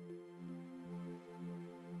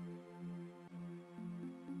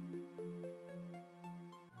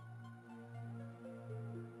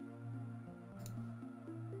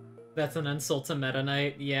 That's an insult to Meta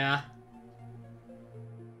Knight, yeah.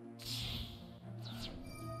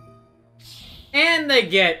 And they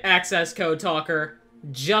get access code talker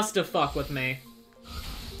just to fuck with me.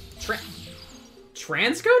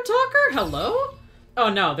 Transcode talker? Hello? Oh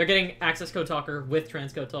no, they're getting access code talker with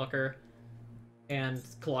transcode talker and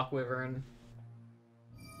clock wyvern.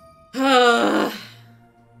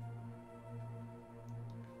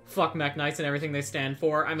 Fuck mech knights and everything they stand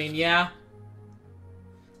for. I mean, yeah.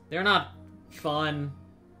 They're not fun.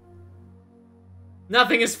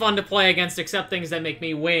 Nothing is fun to play against except things that make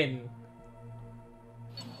me win.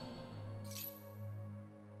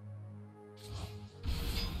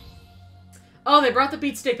 Oh, they brought the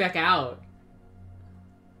beat stick back out.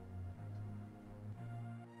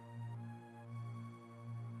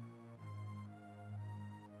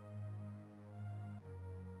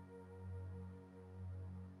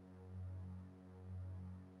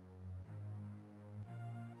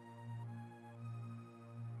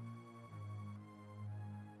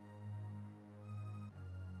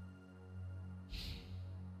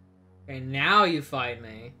 Okay, now you fight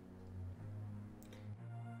me.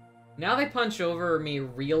 Now they punch over me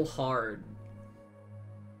real hard.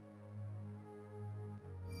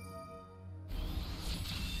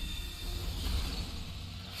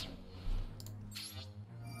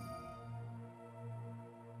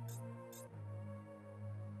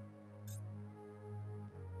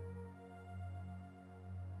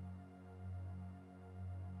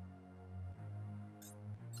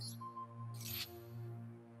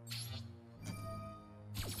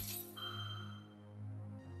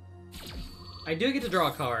 I do get to draw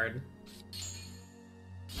a card.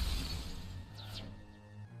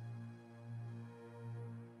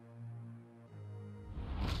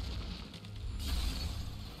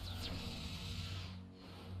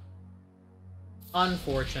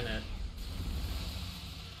 Unfortunate.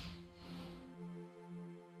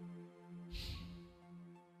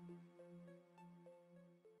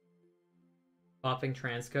 Popping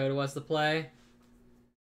transcode was the play.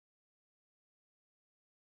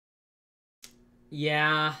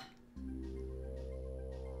 Yeah.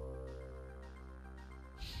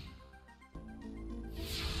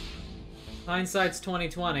 Hindsight's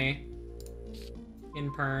 2020.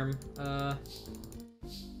 In perm. I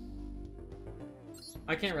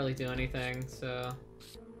can't really do anything, so...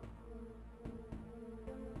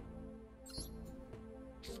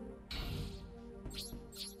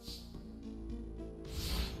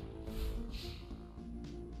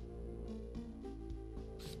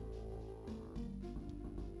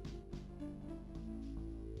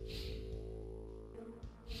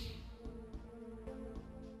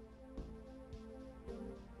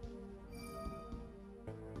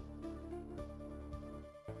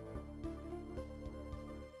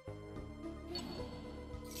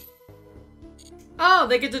 Oh,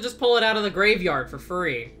 they get to just pull it out of the graveyard for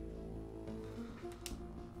free.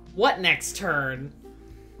 What next turn?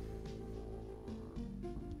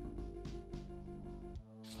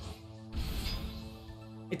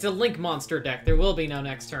 It's a Link monster deck. There will be no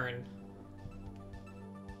next turn.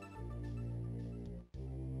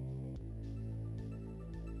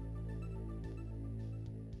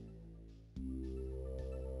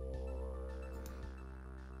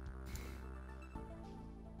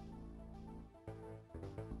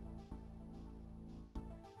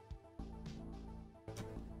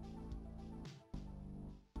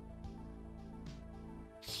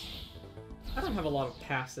 I don't have a lot of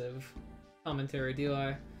passive commentary, do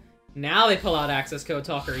I? Now they pull out access code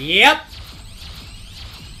talker. Yep!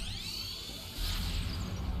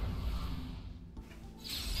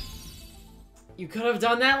 You could have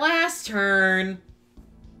done that last turn!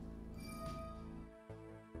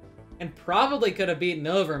 And probably could have beaten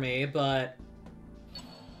over me, but...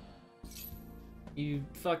 you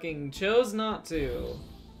fucking chose not to.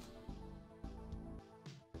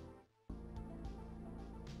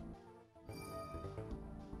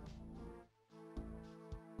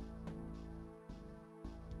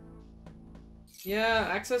 Yeah,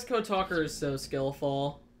 access code talker is so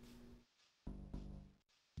skillful.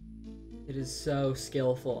 It is so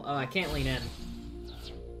skillful. Oh, I can't lean in.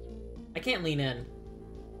 I can't lean in.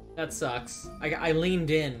 That sucks. I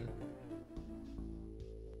leaned in.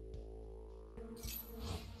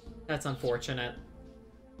 That's unfortunate.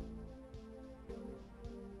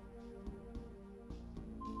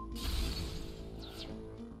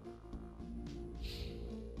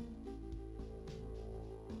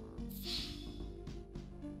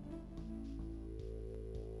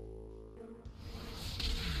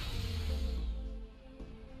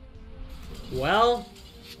 Well...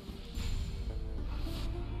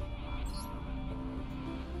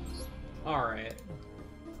 alright.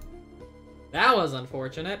 That was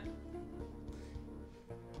unfortunate.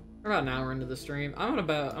 We're about an hour into the stream. I'm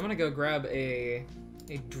gonna go grab a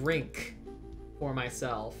drink for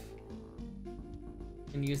myself.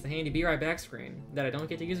 And use the handy be right back screen that I don't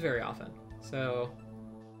get to use very often. So,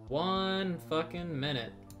 1 fucking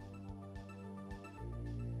minute.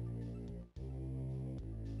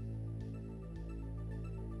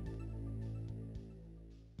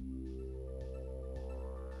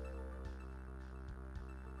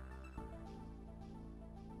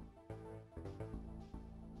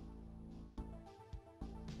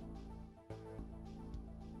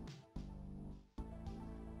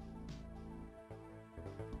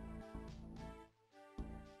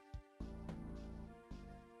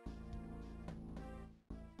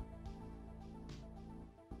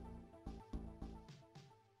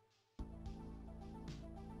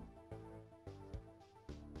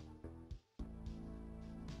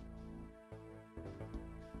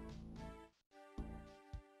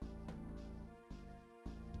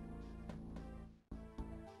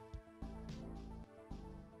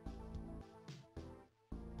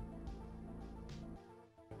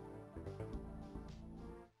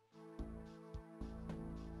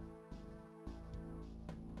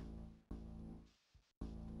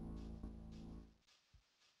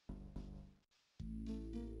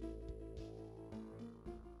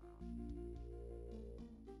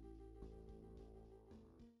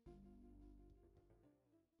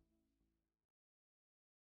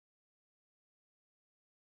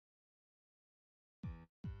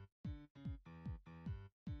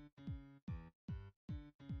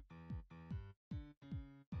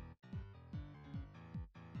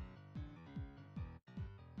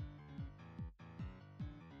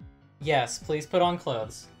 Yes, please put on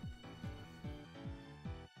clothes.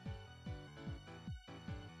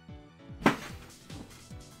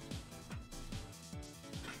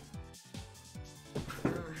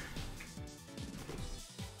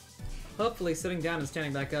 Hopefully sitting down and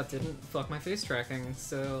standing back up didn't fuck my face tracking,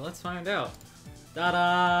 so let's find out.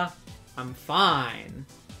 Ta-da! I'm fine.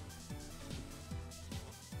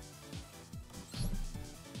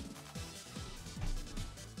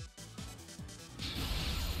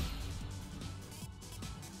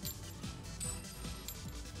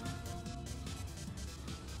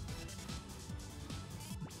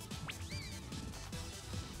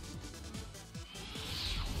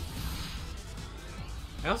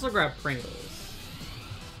 I also grabbed Pringles.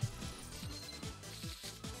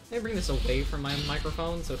 Can I bring this away from my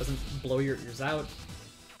microphone so it doesn't blow your ears out?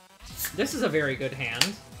 This is a very good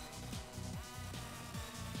hand.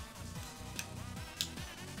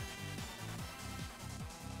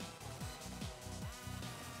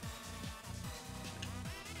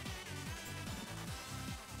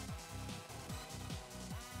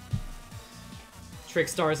 Trick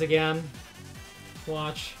stars again.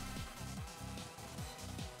 Watch.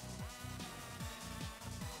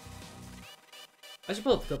 I should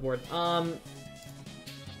pull up the clipboard. I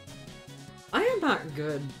am not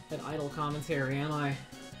good at idle commentary, am I?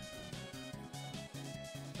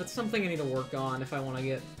 That's something I need to work on if I want to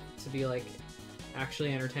get to be, like,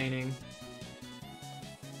 actually entertaining.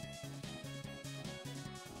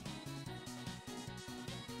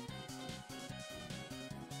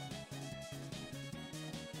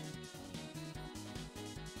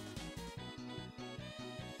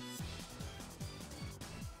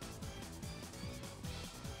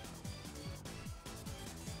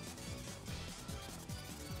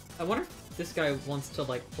 I wonder if this guy wants to,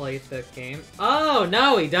 like, play the game. Oh,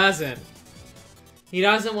 no, he doesn't. He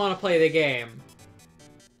doesn't want to play the game.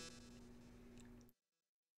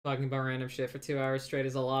 Talking about random shit for 2 hours straight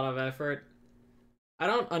is a lot of effort. I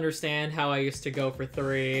don't understand how I used to go for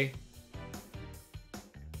 3.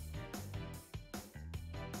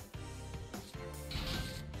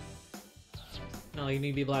 No, you need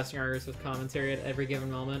to be blasting our ears with commentary at every given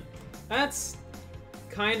moment. That's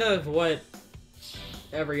kind of what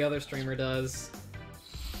every other streamer does.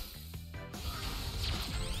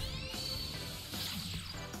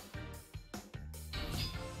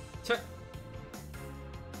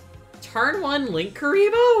 Turn 1 Link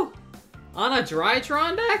Karibo? On a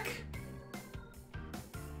Drytron deck?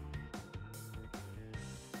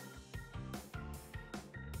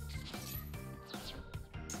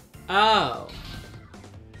 Oh.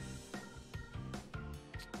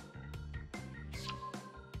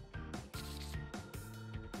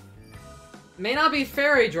 May not be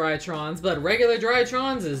fairy Drytrons, but regular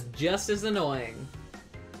Drytrons is just as annoying.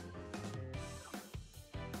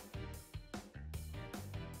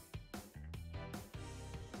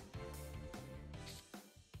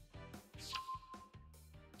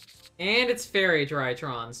 And it's fairy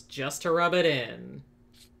Drytrons, just to rub it in.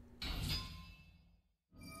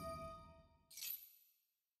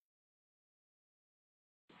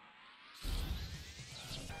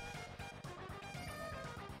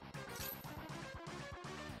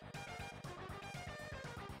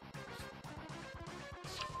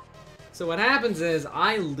 So what happens is,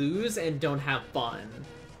 I lose and don't have fun.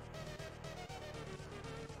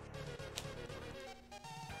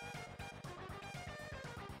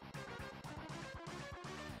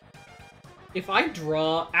 If I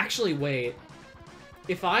draw... Actually, wait.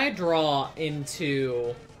 If I draw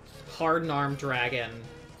into Hardened Arm Dragon,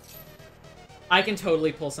 I can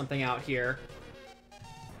totally pull something out here.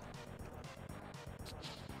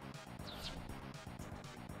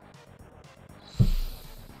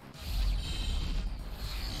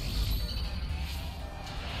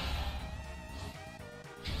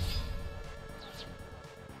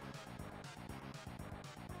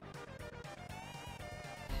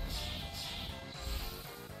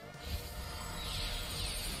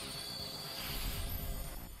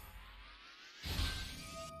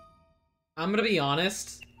 I'm gonna be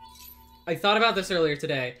honest. I thought about this earlier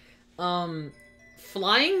today.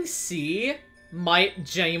 Flying C might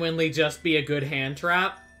genuinely just be a good hand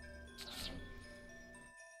trap.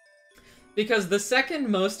 Because the second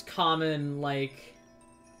most common, like,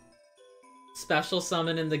 special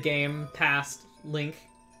summon in the game past Link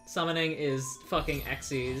summoning is fucking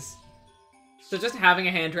Xyz. So just having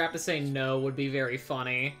a hand trap to say no would be very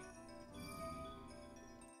funny.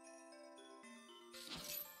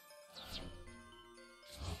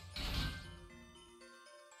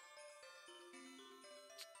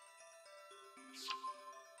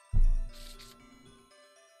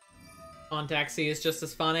 Contact C is just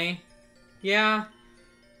as funny. Yeah.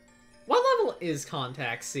 What level is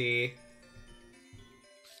Contact C?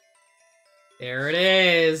 There it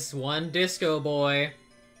is! One disco boy.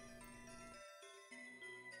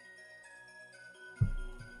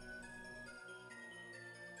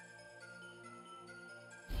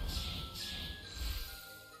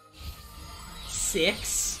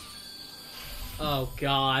 Six? Oh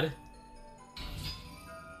god.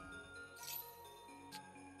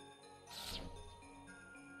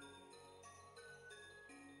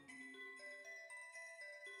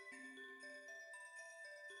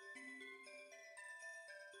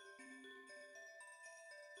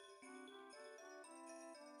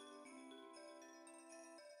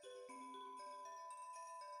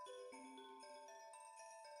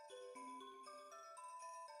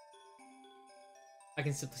 I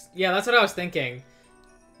can sit this. Yeah, that's what I was thinking.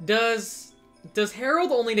 Does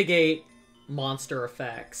Herald only negate monster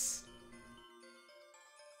effects?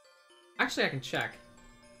 Actually, I can check.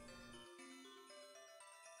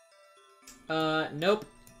 Nope.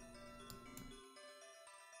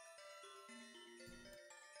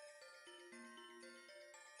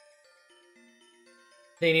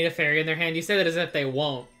 They need a fairy in their hand. You say that as if they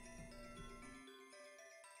won't.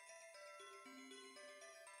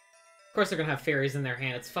 Of course they're gonna have fairies in their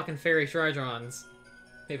hand. It's fucking fairy Tridrons.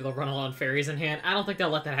 Maybe they'll run along fairies in hand. I don't think they'll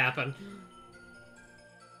let that happen.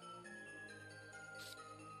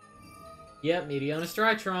 Yep, Meteonus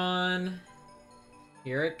Tritron.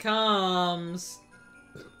 Here it comes.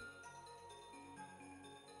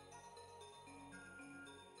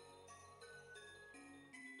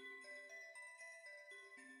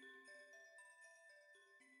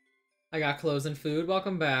 I got clothes and food.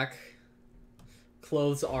 Welcome back.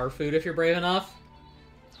 Clothes are food if you're brave enough.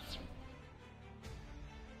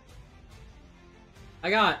 I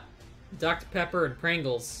got Dr. Pepper and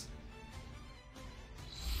Pringles.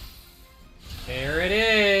 There it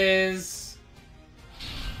is.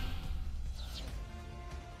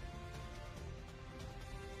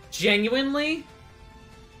 Genuinely?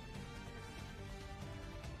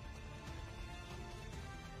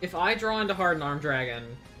 If I draw into Hardened Arm Dragon...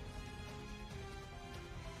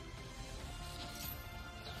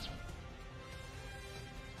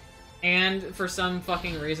 and for some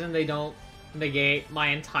fucking reason they don't negate my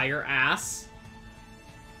entire ass...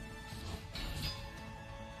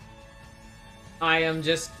 I am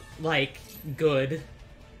just, like, good.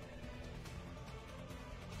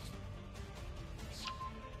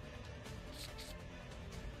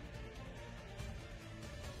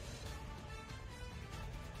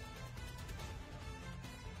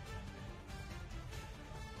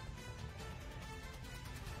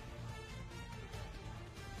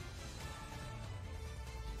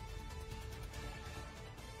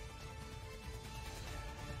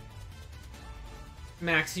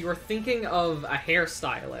 Max, you were thinking of a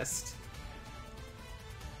hairstylist.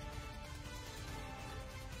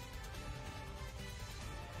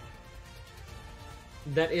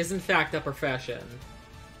 That is, in fact, a profession.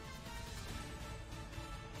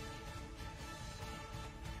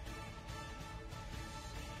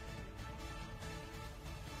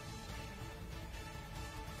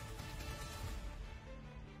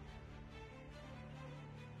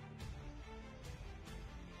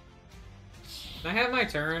 Can I have my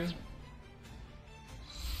turn?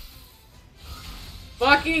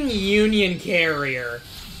 Fucking Union Carrier!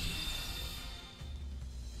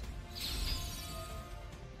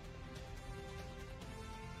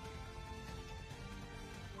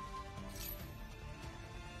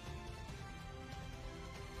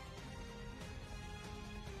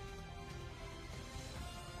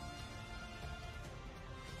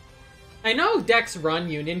 I know decks run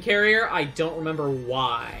Union Carrier, I don't remember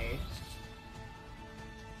why.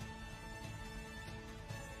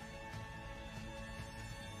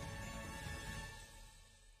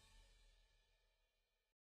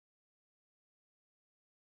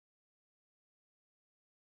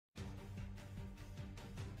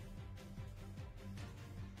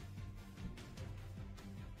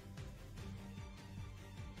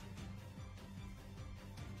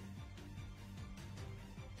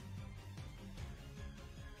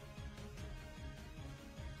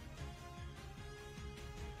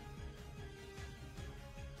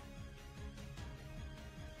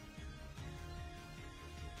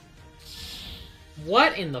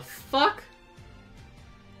 What in the fuck?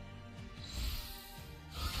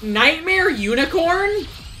 Nightmare Unicorn?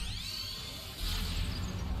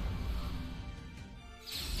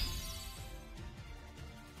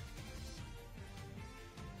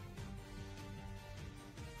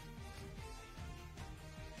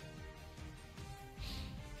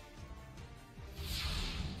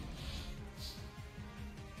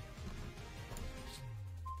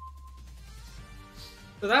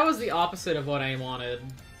 So that was the opposite of what I wanted.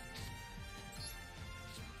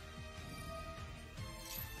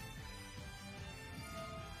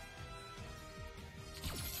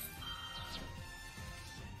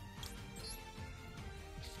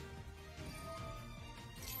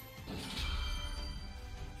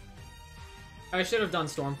 I should have done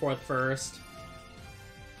Stormforth first.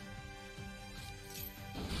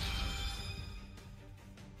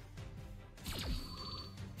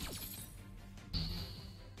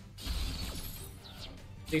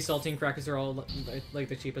 These saltine crackers are all like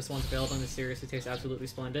the cheapest ones available, and they seriously taste absolutely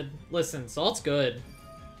splendid. Listen, salt's good.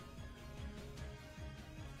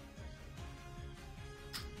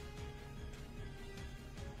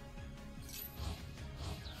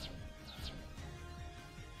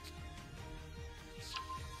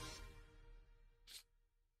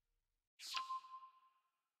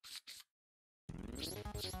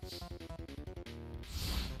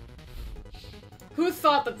 Who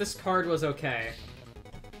thought that this card was okay?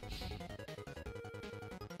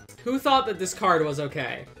 Who thought that this card was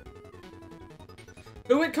okay?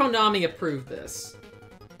 Who at Konami approved this?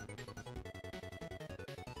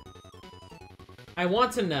 I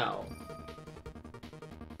want to know.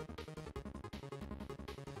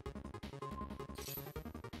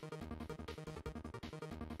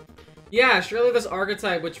 Yeah, surely this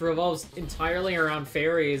archetype, which revolves entirely around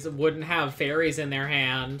fairies, wouldn't have fairies in their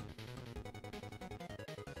hand.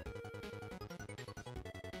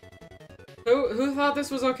 Who thought this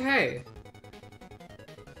was okay?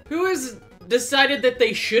 Who has decided that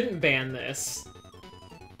they shouldn't ban this?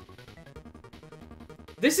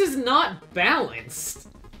 This is not balanced.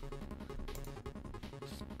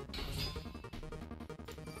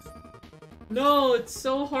 No, it's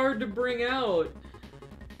so hard to bring out.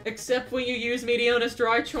 Except when you use Meteonis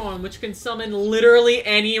Drytron, which can summon literally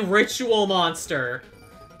any ritual monster.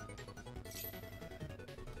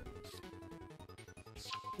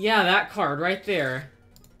 Yeah, that card right there.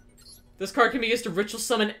 This card can be used to ritual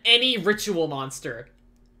summon any ritual monster.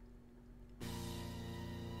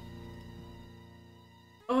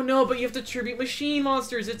 Oh no, but you have to tribute machine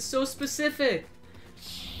monsters. It's so specific.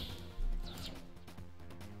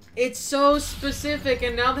 It's so specific,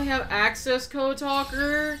 and now they have access code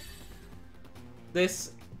talker.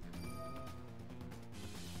 This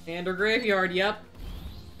and or graveyard, yep.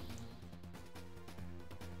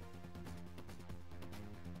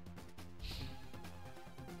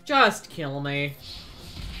 Just kill me.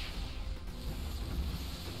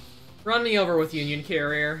 Run me over with Union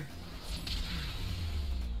Carrier.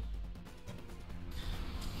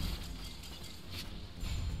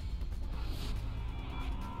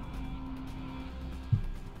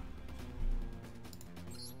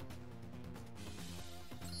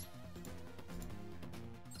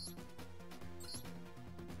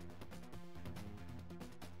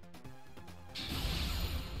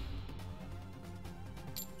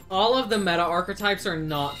 All of the meta archetypes are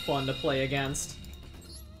not fun to play against.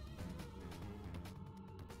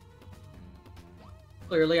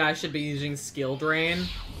 Clearly, I should be using Skill Drain.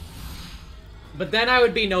 But then I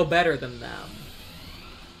would be no better than them.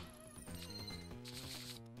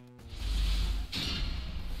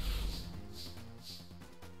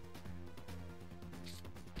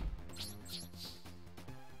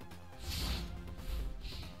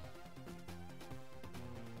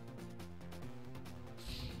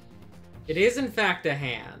 It is, in fact, a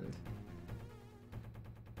hand.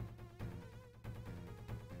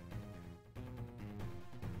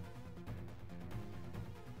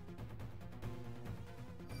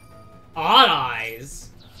 Odd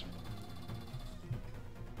Eyes!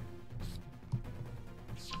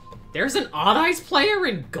 There's an Odd Eyes player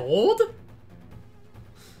in gold?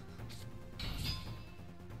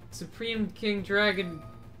 Supreme King Dragon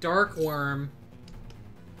Dark Worm.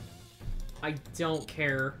 I don't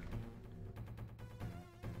care.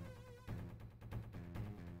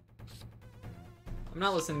 I'm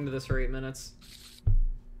not listening to this for 8 minutes.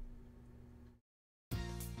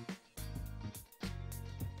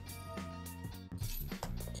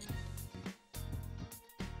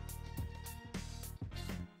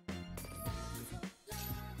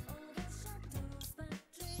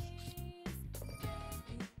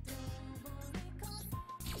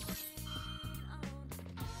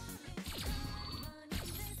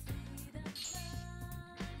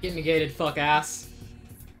 Get negated, fuck ass.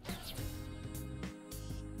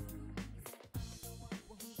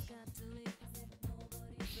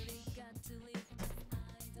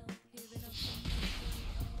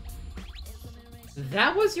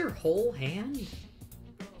 That was your whole hand?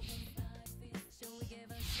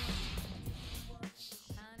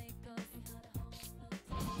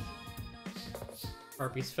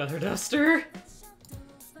 Harpy's Feather Duster?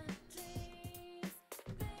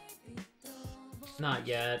 Not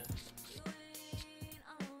yet.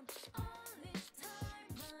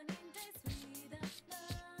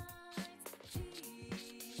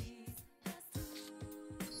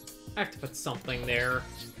 I have to put something there.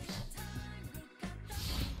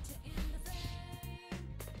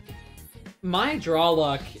 My draw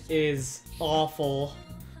luck is awful.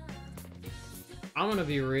 I'm gonna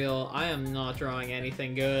be real, I am not drawing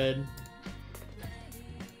anything good.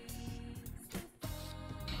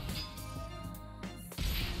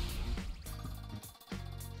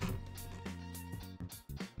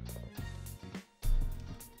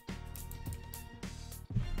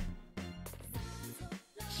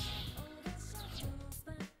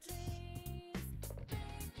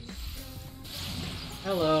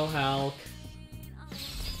 Hello, Hulk.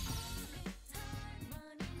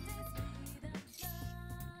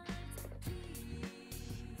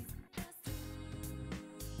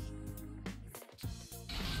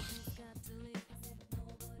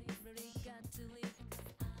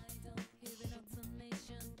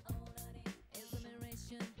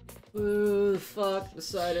 Who the fuck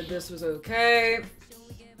decided this was okay?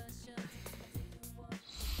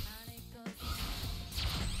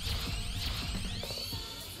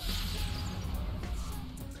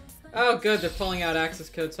 Oh good, they're pulling out access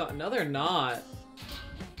codes. No, they're not.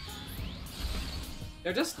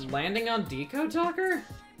 They're just landing on Decode Talker?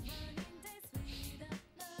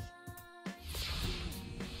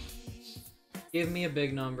 Give me a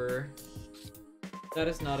big number. That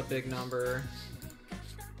is not a big number.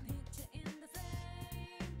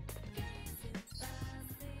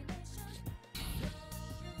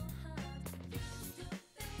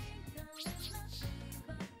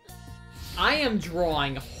 I am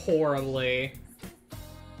drawing horribly.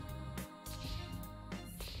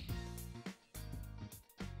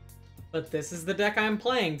 But this is the deck I'm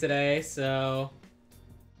playing today, so...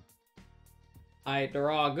 I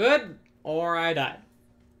draw good, or I die.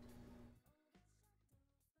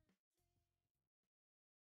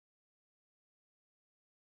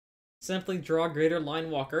 Simply draw Greater Line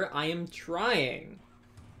Walker. I am trying.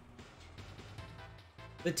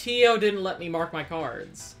 The TO didn't let me mark my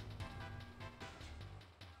cards.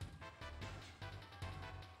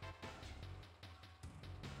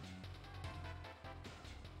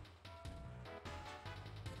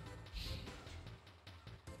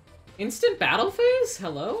 Instant battle phase?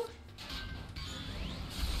 Hello?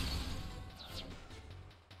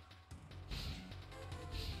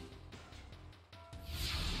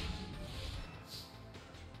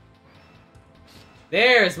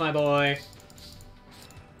 There's my boy.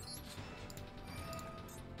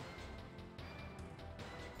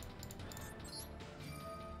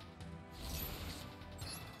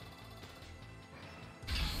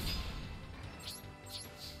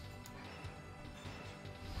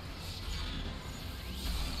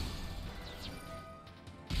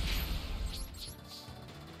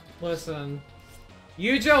 Listen,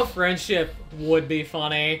 Yujo friendship would be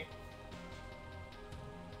funny.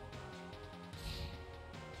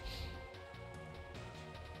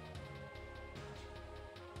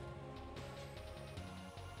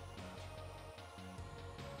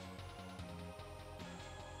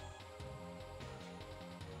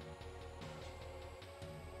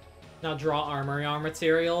 Now draw armory arm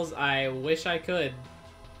materials? I wish I could.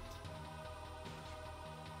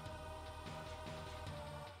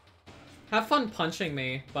 Have fun punching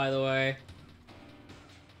me, by the way.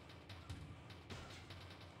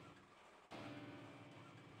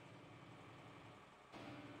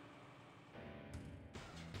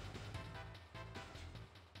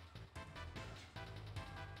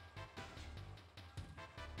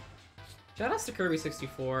 Shoutouts to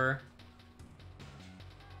Kirby64.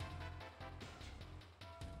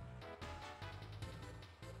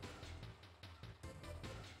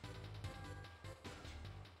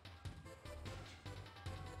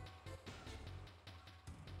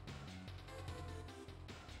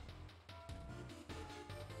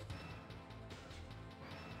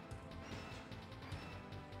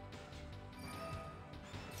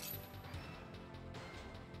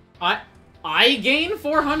 I gain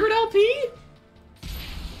 400 LP?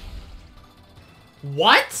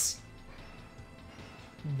 What?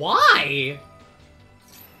 Why?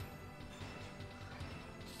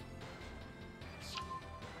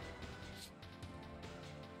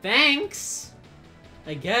 Thanks,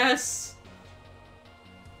 I guess.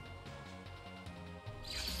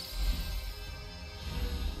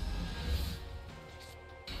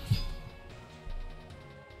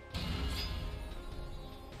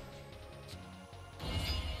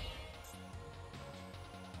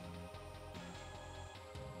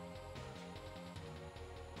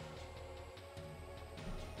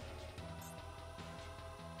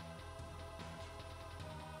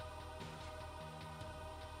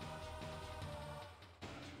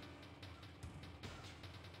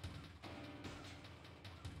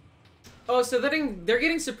 Oh, so they're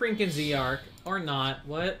getting Supremekin Z-Arc. Or not.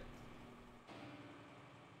 What?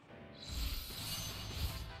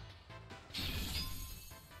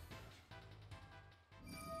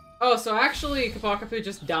 Oh, so actually Kapakapu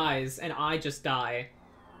just dies, and I just die.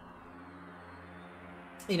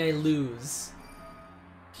 And I lose.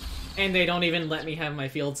 And they don't even let me have my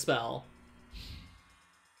field spell.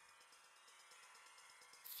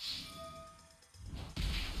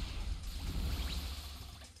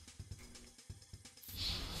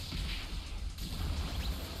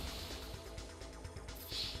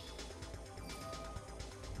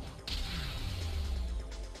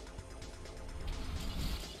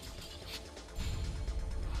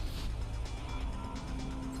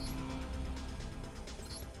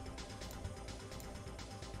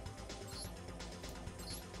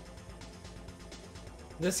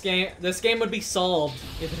 This game would be solved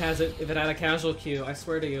if it had a casual queue, I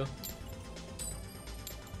swear to you.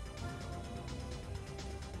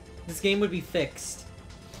 This game would be fixed.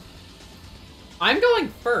 I'm going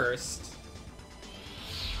first.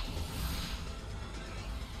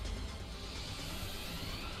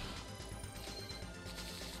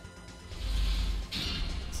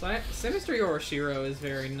 Sinister Yoroshiro is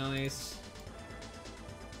very nice.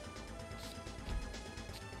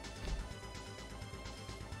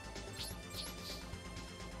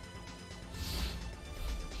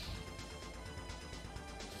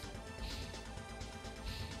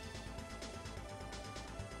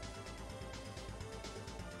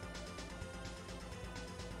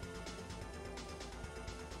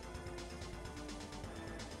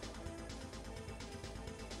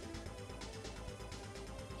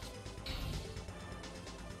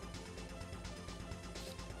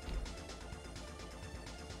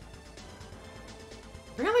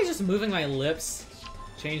 Apparently just moving my lips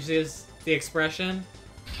changes the expression.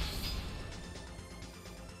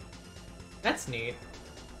 That's neat.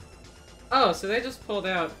 Oh, so they just pulled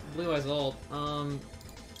out Blue Eyes ult.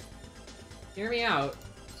 Hear me out.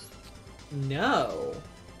 No.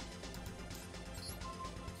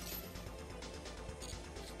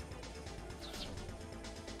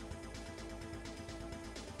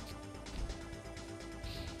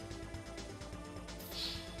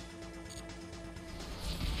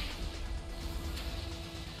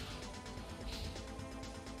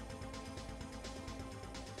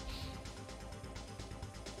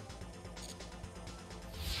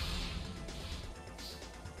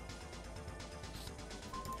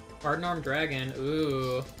 Hardened Arm Dragon,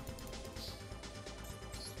 ooh.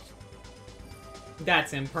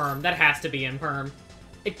 That's imperm. That has to be imperm.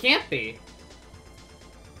 It can't be.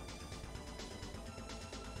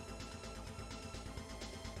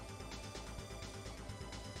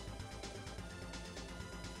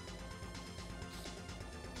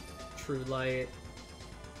 True Light.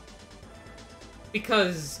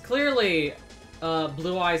 Because clearly,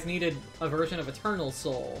 Blue Eyes needed a version of Eternal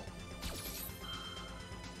Soul.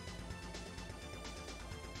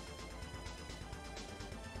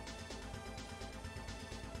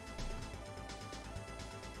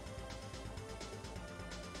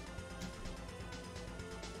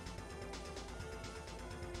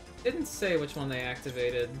 Didn't say which one they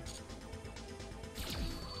activated.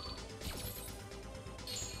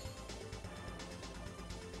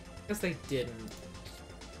 Guess they didn't.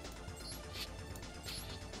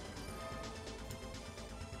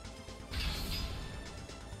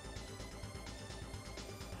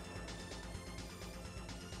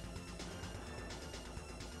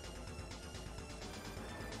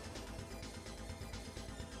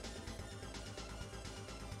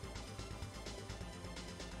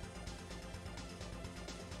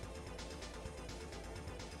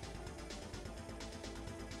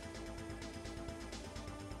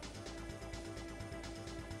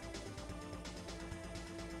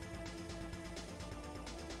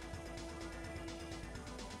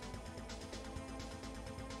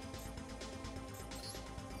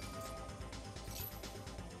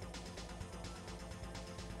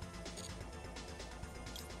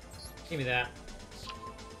 Give me that.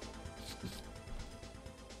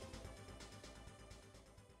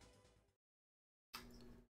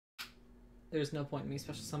 There's no point in me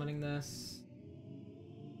special summoning this.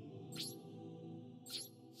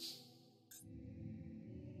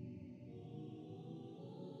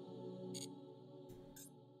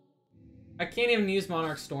 I can't even use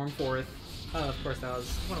Monarch Stormforth. Oh, of course that was...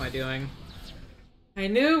 What am I doing? I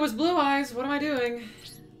knew it was Blue Eyes! What am I doing?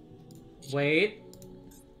 Wait.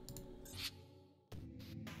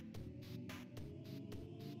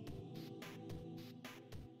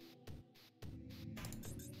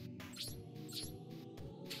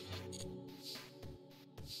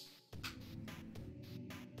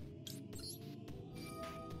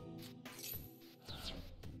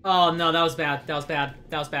 Oh no, that was bad. That was bad.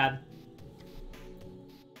 That was bad.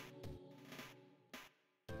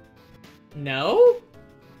 No?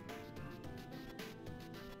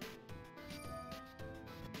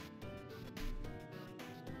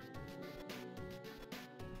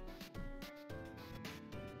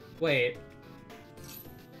 Wait.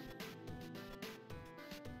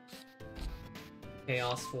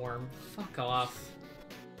 Chaos form. Fuck off.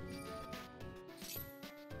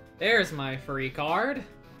 There's my free card.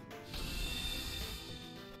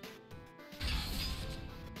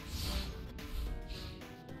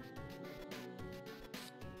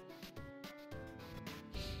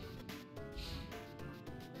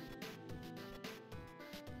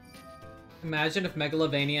 Imagine if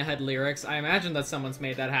Megalovania had lyrics. I imagine that someone's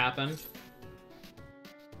made that happen.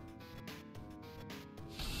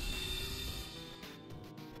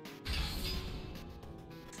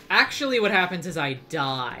 Actually, what happens is I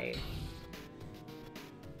die.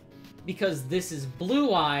 Because this is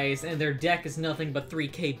Blue Eyes, and their deck is nothing but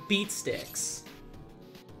 3K beat sticks.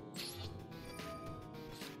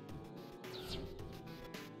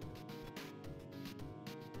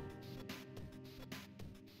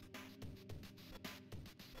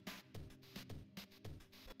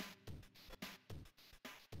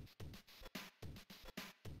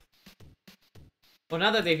 Well,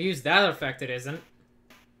 now that they've used that effect, it isn't.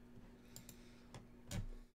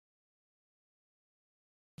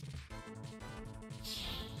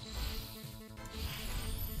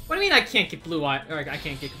 What do you mean I can't get Blue Eye, or I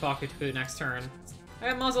can't get Kabakutu next turn? I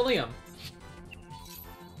have Mausoleum.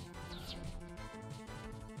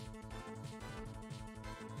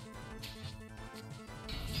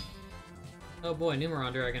 Oh boy,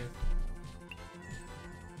 Numeron Dragon.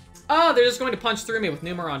 Oh, they're just going to punch through me with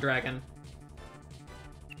Numeron Dragon.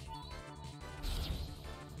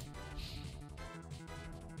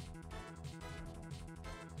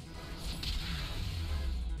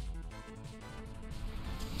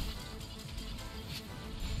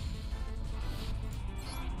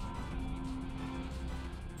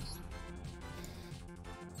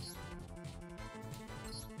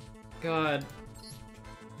 God.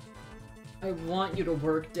 I want you to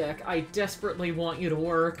work, deck. I desperately want you to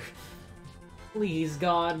work. Please,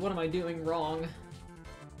 God, what am I doing wrong?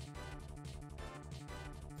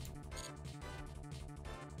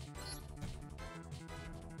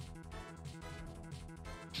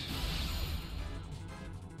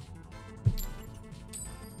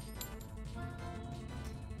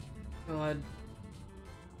 God.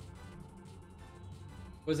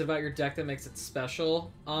 What is it about your deck that makes it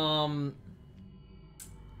special?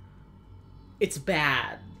 It's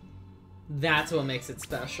bad. That's what makes it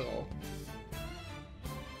special.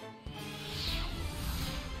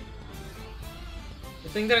 The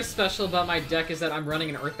thing that is special about my deck is that I'm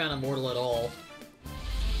running an Earthbound Immortal at all.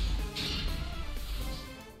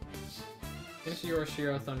 Finish your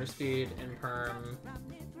Shiro, Thunderspeed, and Perm.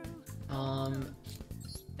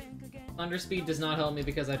 Thunderspeed does not help me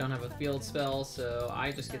because I don't have a field spell, so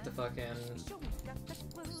I just get to fucking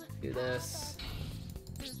do this.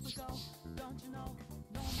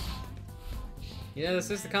 Yeah,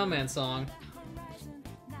 this is the Command song.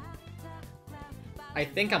 I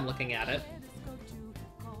think I'm looking at it.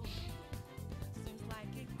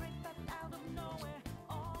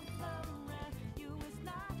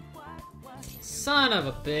 Son of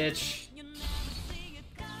a bitch.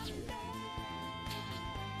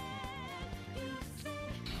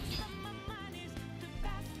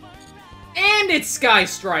 And it's Sky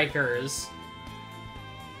Strikers!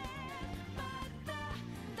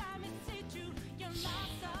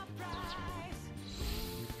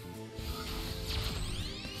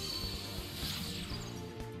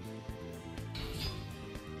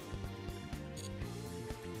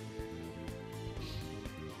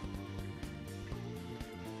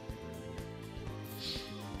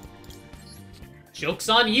 Joke's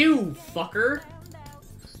on you, fucker!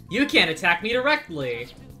 You can't attack me directly!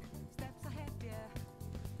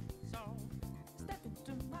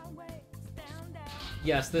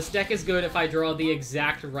 Yes, this deck is good if I draw the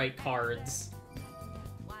exact right cards.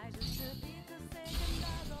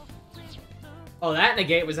 Oh, that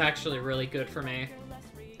negate was actually really good for me.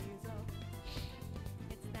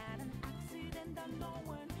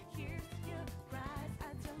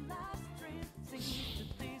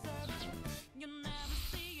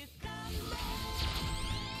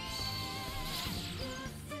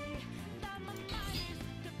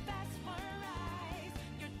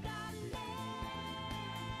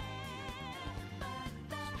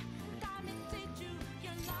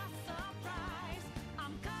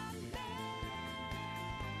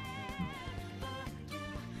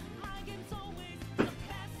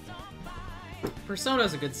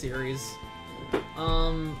 Persona's a good series.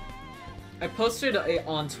 I posted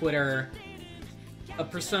on Twitter a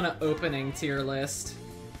Persona opening tier list,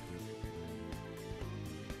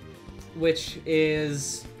 which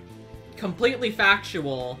is completely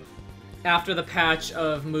factual after the patch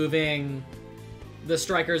of moving the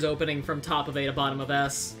Striker's opening from top of A to bottom of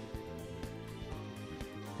S.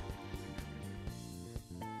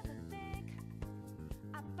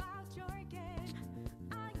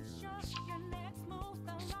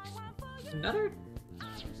 Another?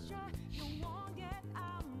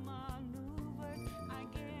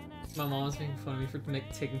 My mom was making fun of me for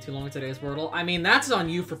taking too long in today's Wordle. I mean, that's on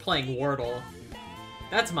you for playing Wordle.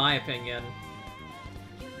 That's my opinion.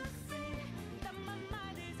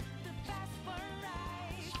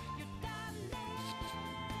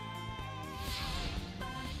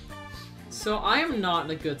 So I am not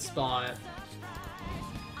in a good spot.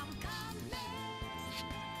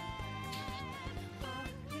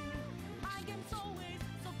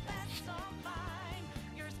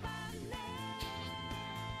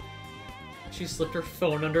 She slipped her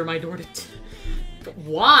phone under my door to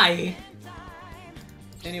why?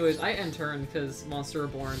 Anyways, I end turn because Monster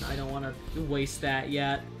Reborn, I don't want to waste that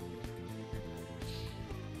yet.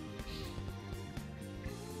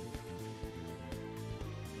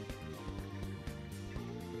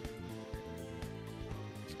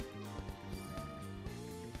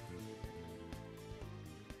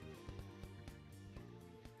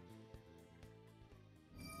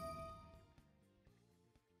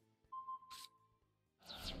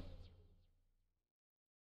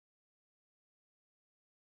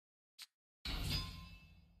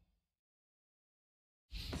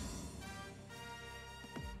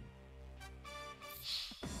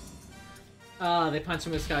 They punch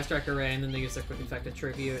him with Sky Striker Ray, and then they use their quick effect to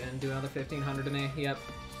tribute and do another 1500 to me. Yep.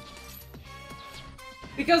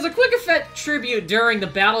 Because a quick effect tribute during the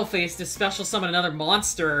battle phase to special summon another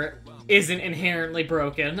monster isn't inherently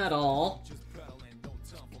broken at all.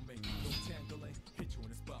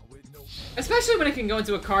 Especially when it can go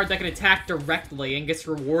into a card that can attack directly and gets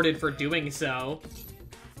rewarded for doing so.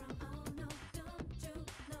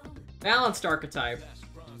 Balanced archetype.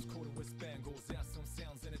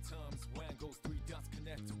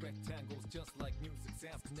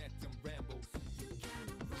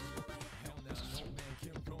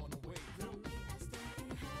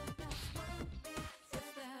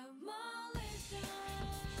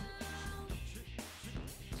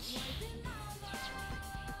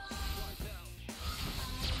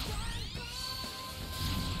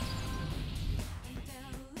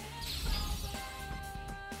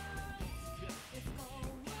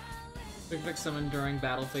 Quick summon during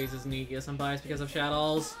battle phase is neat. Yes, I'm biased because of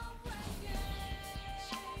Shadows.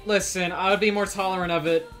 Listen, I would be more tolerant of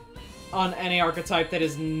it on any archetype that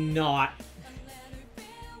is not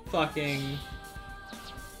fucking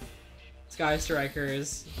Sky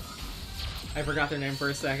Strikers. I forgot their name for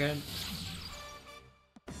a second.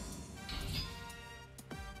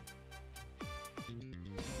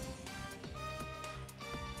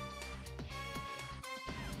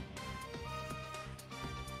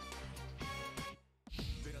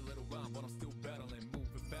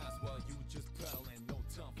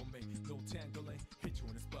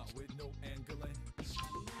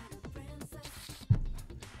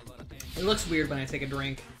 It looks weird when I take a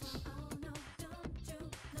drink.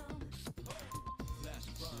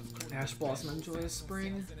 Ash Blossom and Joyous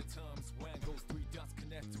Spring.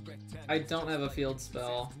 I don't have a field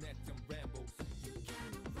spell.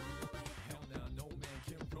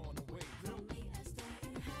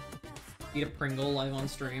 Eat a Pringle live on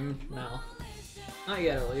stream? No. Not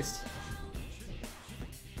yet, at least.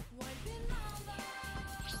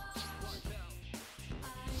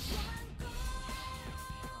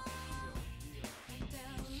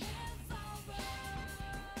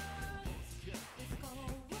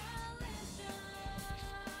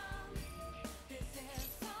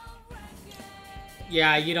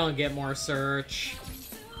 Yeah, you don't get more search.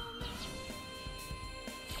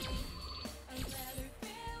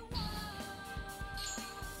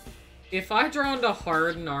 If I draw into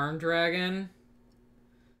Hardened Arm Dragon,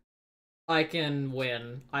 I can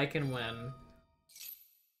win. I can win.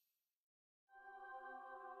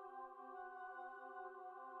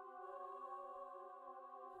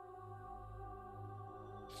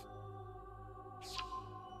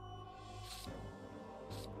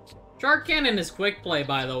 Shark Cannon is quick play,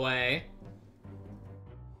 by the way.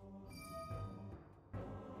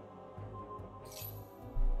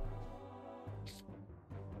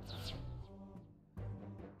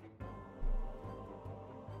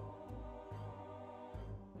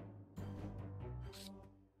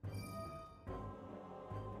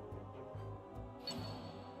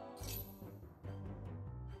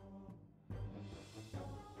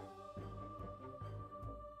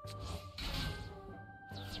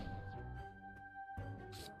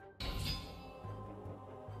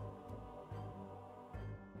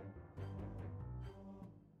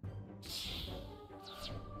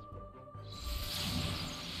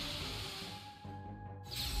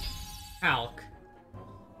 Hulk.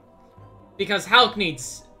 Because Hulk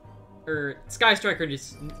needs... or Sky Striker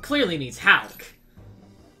just clearly needs Hulk.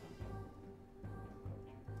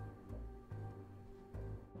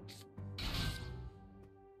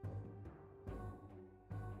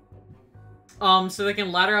 So they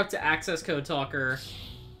can ladder up to Access Code Talker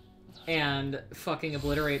and fucking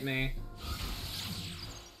obliterate me.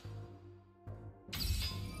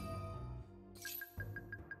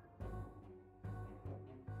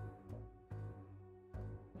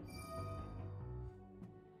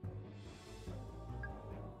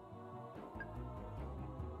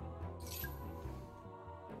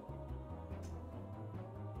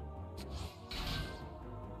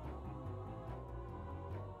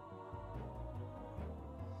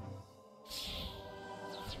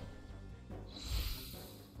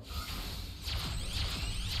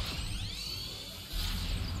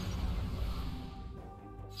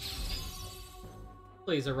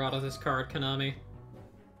 Please errata this card, Konami.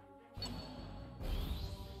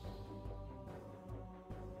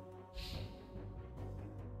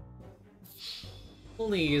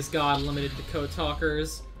 Please, God, limited to Code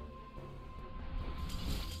Talkers.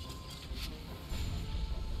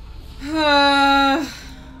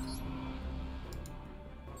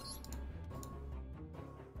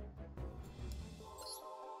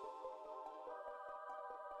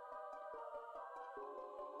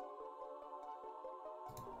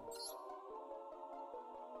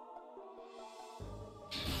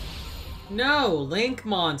 No, Link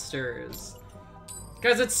monsters.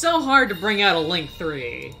 Because it's so hard to bring out a Link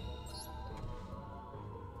 3.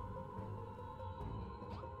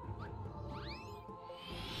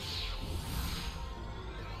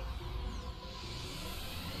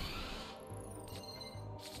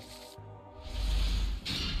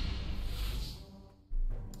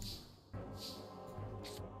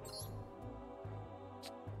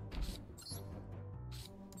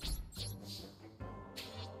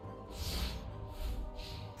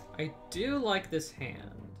 I do like this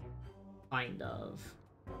hand. Kind of.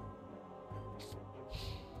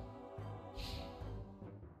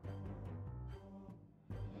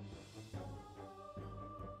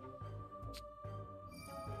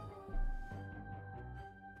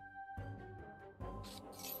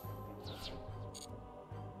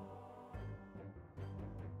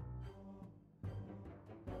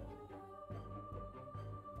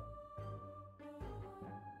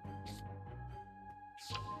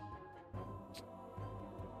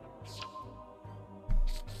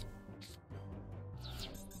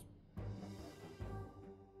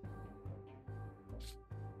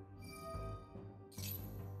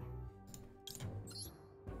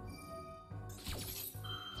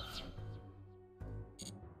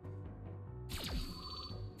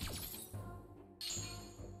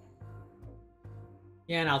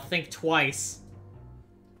 Yeah, now think twice.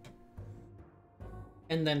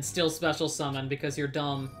 And then still special summon because you're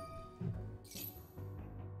dumb.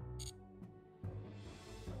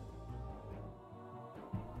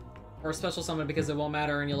 Or special summon because it won't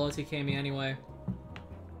matter and you'll OTK me anyway.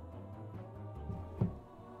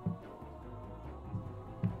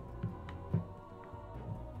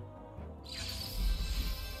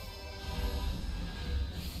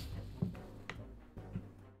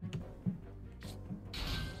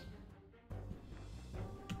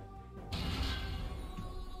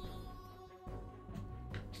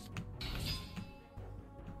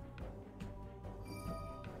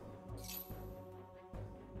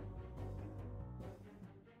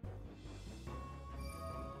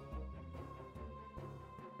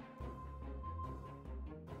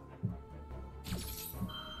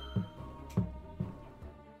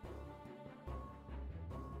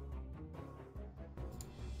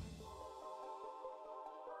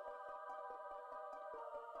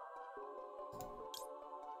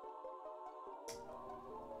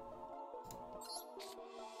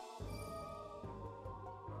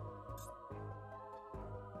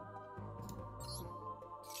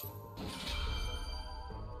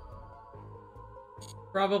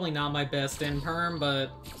 Probably not my best in perm,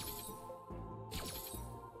 but...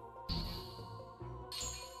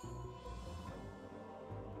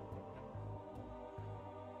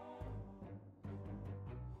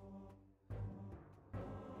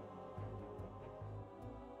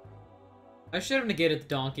 I should have negated the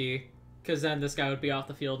donkey, because then this guy would be off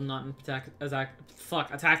the field and not in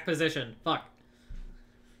attack position. Fuck.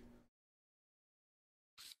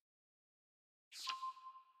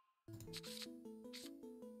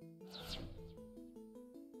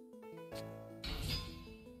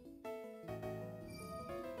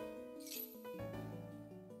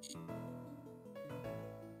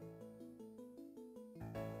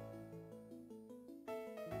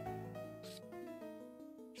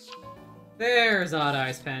 There's Odd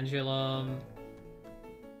Eyes Pendulum.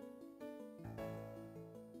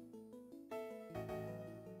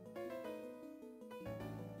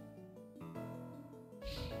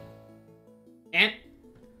 And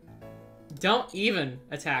don't even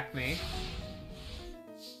attack me.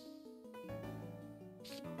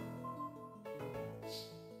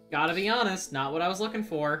 Gotta be honest, not what I was looking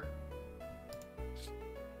for.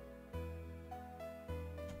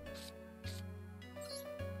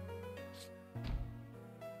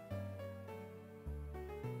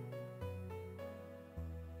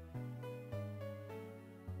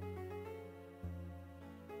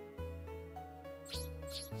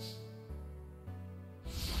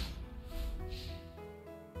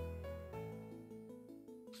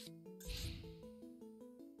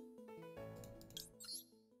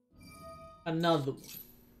 Another one.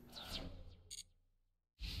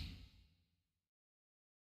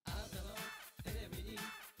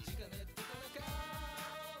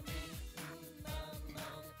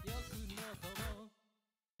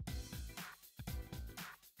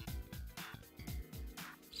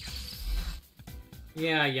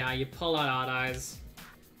 Yeah, you pull out Odd Eyes.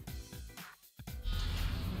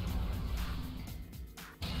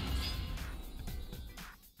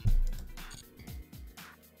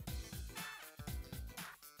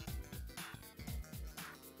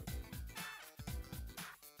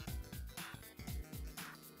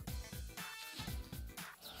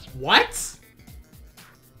 What?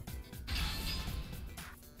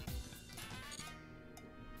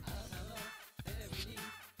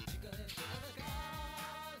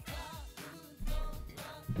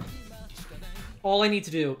 All I need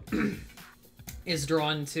to do is draw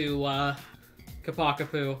into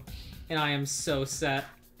Kapakapu, and I am so set.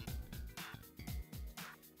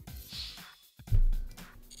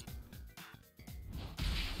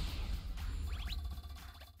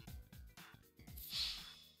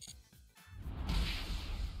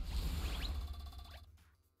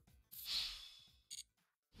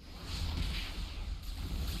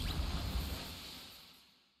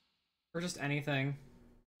 Or just anything.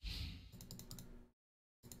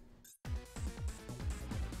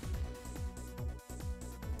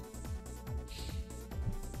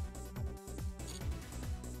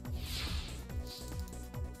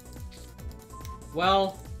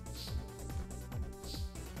 Well...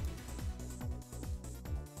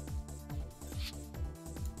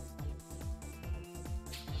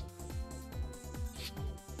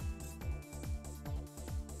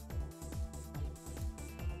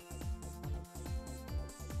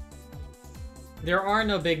 there are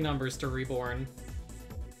no big numbers to Reborn.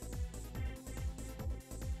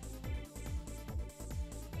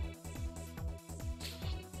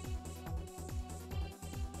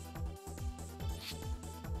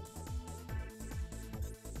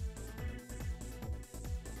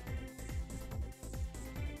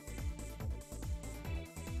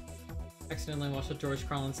 Accidentally watched a George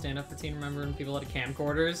Carlin stand-up routine, remember when people had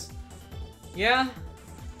camcorders? Yeah.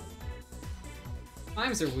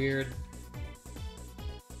 Times are weird.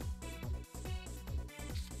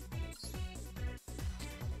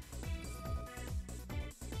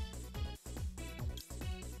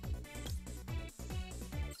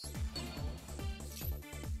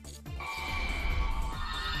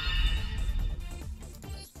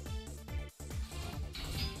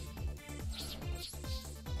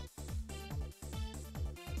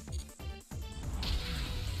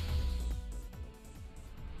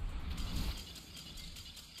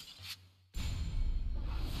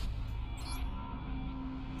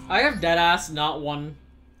 I have deadass not won.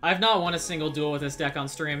 I've not won a single duel with this deck on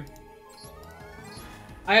stream.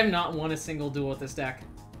 I have not won a single duel with this deck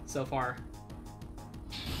so far.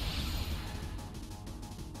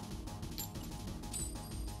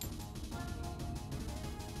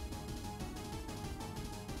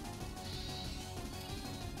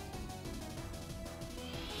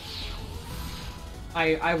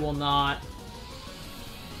 I will not.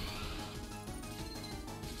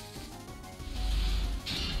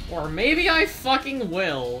 Or maybe I fucking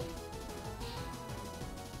will.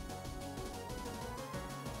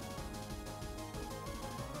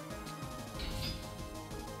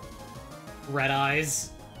 Red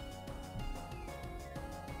Eyes.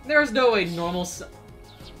 There's no way normal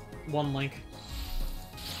one link.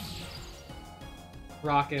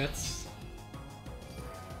 Rockets.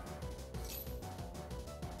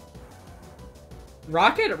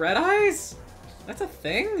 Rocket Red Eyes? That's a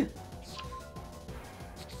thing?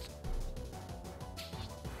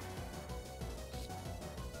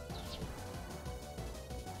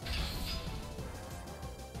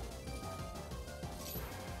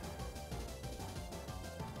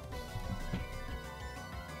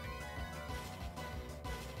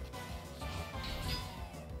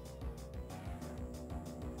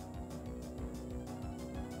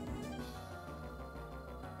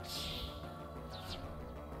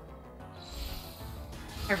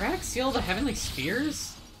 Erratic Seal of the Heavenly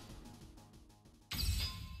Spheres?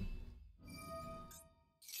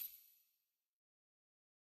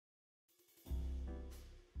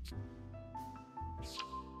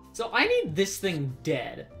 So I need this thing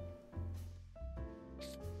dead.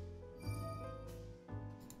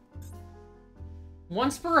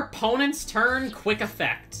 Once per opponent's turn, quick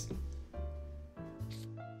effect.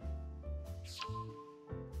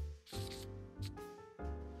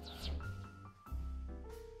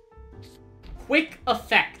 Quick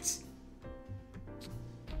effect.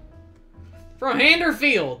 From hand or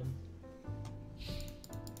field.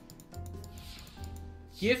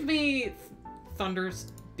 Give me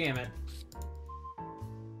Thunders. Damn it.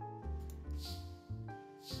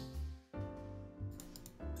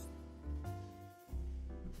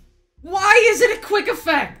 Why is it a quick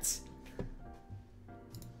effect?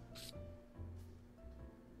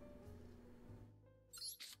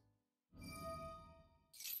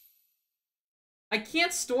 I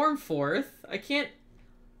can't Stormforth. I can't...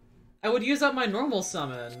 I would use up my normal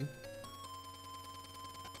summon.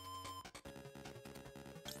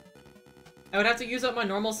 I would have to use up my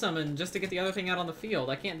normal summon just to get the other thing out on the field.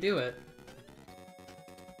 I can't do it.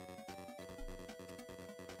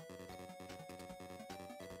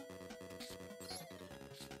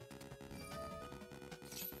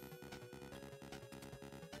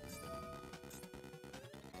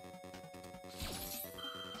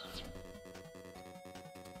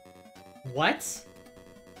 What?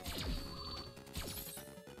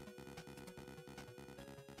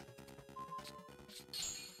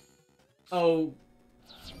 Oh.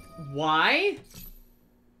 Why?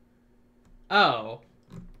 Oh.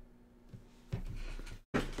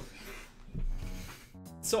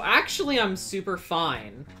 So actually, I'm super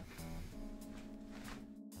fine.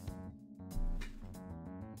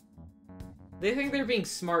 They think they're being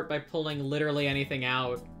smart by pulling literally anything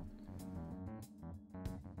out.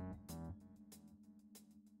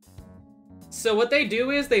 So what they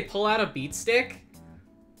do is they pull out a beat stick,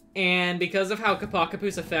 and because of how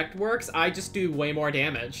Kapakapu's effect works, I just do way more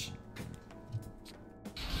damage.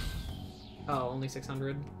 Oh, only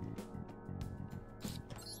 600.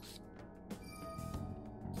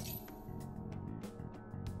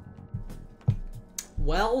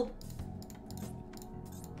 Well...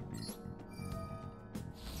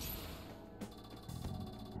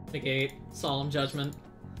 Negate. Solemn Judgment.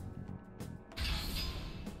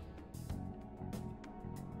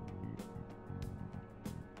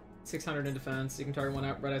 $600 in defense. You can target one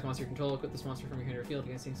red-eyes monster you control. Equip this monster from your hand or field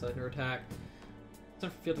against any select or attack.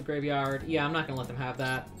 Send from field to graveyard. Yeah, I'm not gonna let them have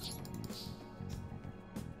that.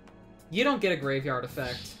 You don't get a graveyard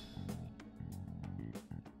effect.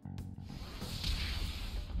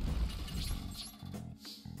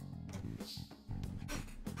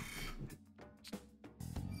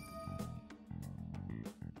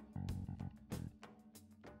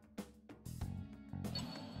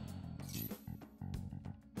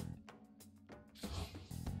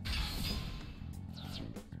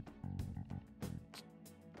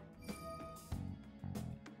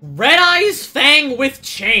 Red Eyes Fang with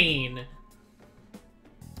Chain!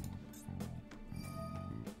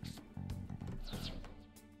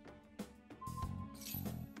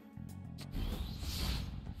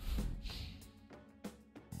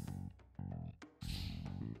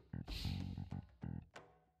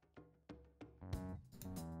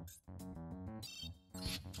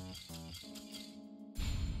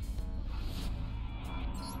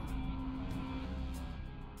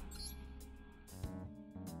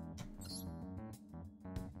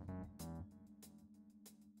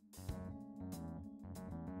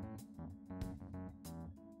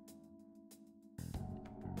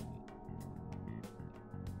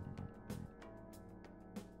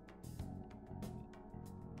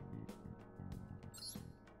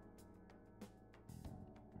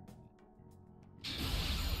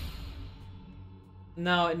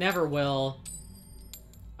 No, it never will.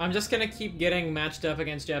 I'm just gonna keep getting matched up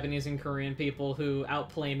against Japanese and Korean people who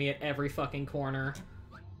outplay me at every fucking corner.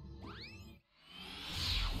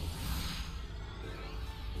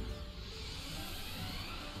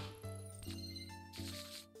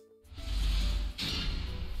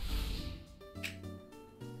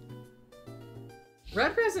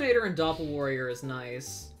 Red Resonator and Doppel Warrior is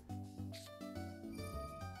nice.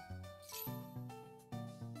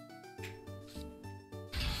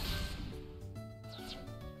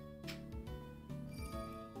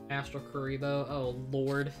 Astral Kuribo, oh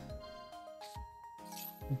lord.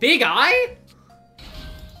 Big Eye?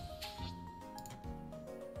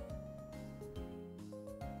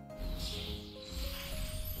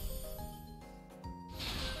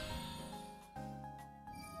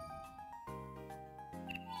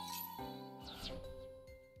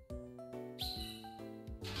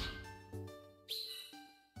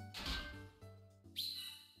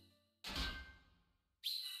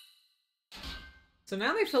 So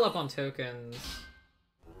now they fill up on tokens.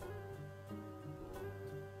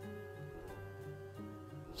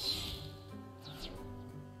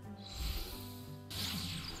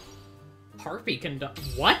 Harpy conduct.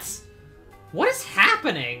 What? What is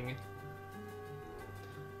happening?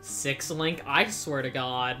 6-link, I swear to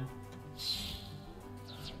God.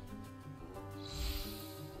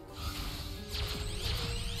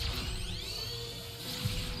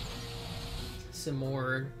 Some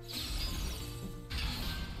more.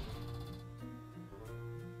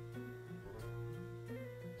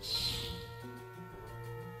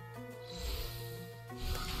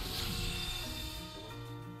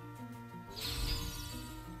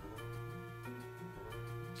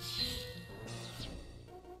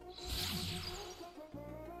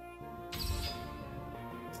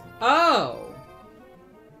 Oh!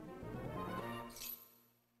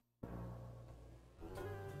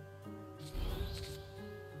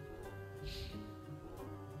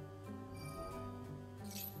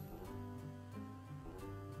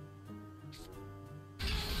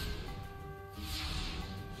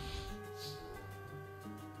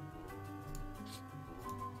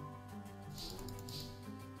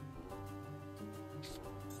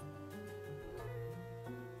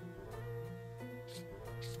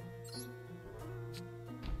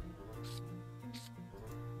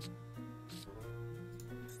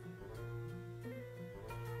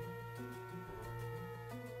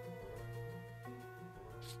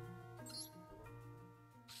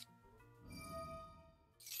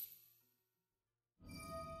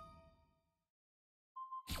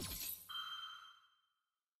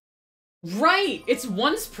 Right! It's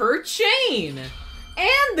once per chain!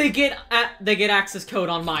 And they get access code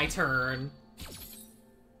on my turn.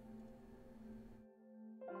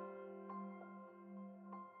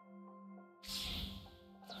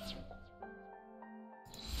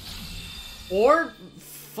 Or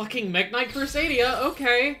fucking Midnight Crusadia,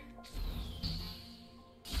 okay.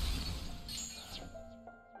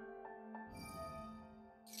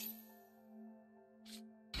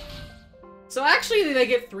 So actually they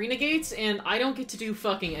get 3 negates, and I don't get to do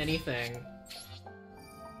fucking anything.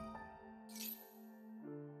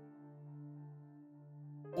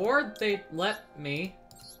 Or they let me.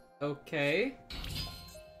 Okay.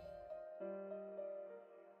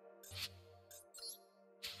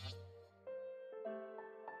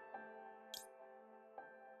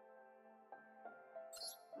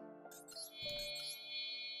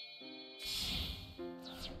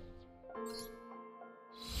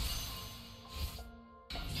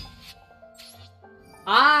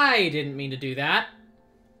 I didn't mean to do that.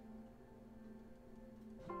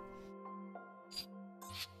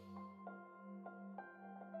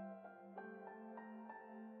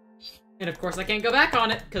 And of course I can't go back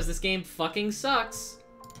on it, because this game fucking sucks.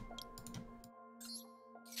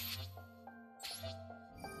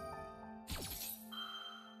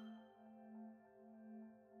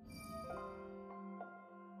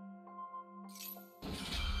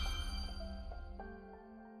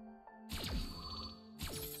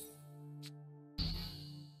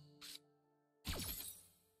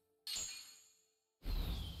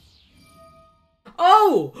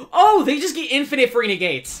 Oh! Oh, they just get infinite free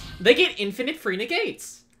negates. They get infinite free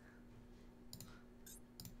negates.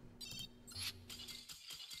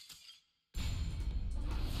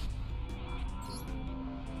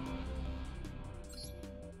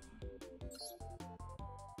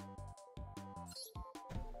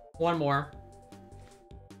 One more.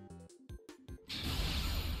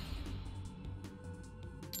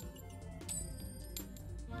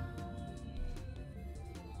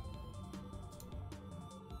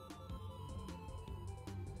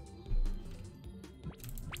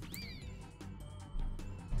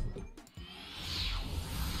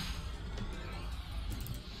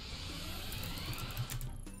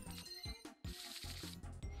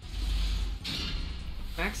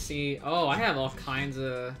 Maxi. Oh, I have all kinds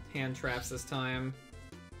of hand traps this time.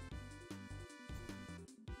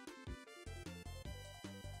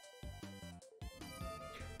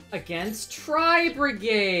 Against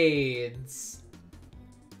Tri-Brigades!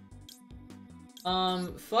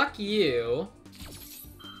 Fuck you.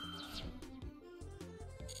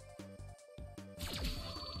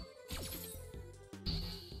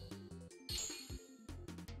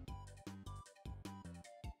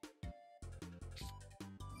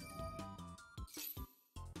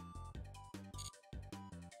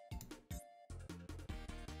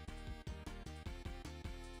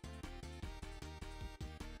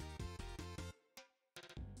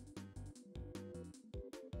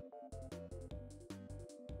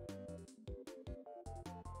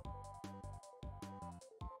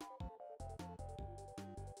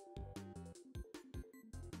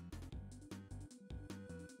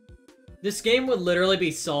 This game would literally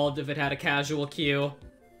be solved if it had a casual queue.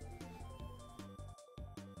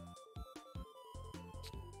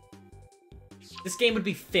 This game would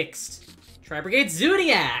be fixed. Tri-Brigade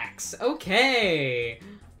Zodiacs! Okay!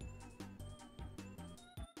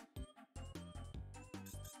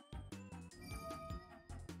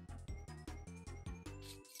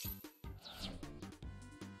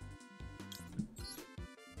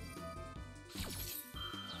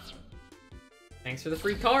 Thanks for the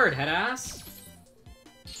free card, headass.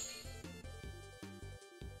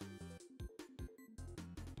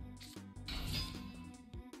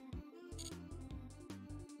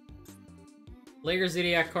 Lay your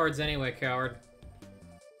Zodiac cards anyway, coward.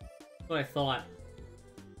 That's what I thought.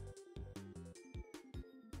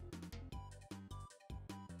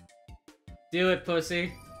 Do it,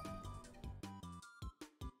 pussy.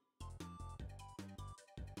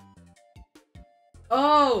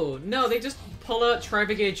 Oh, no, they just pull out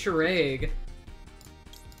Tri-Brigade Chirag.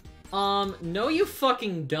 No you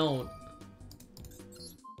fucking don't.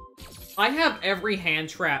 I have every hand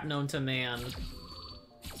trap known to man.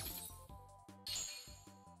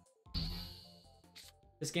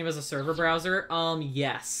 This game has a server browser?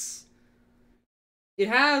 Yes. It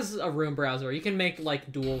has a room browser. You can make,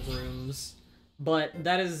 like, dual rooms. But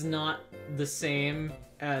that is not the same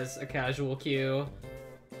as a casual queue.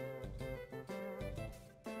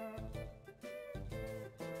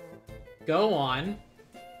 Go on.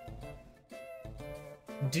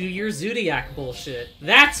 Do your Zodiac bullshit.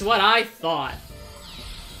 That's what I thought.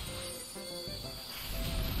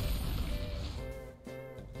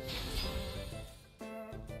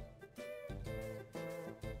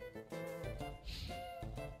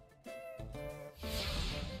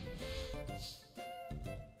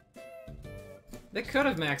 They could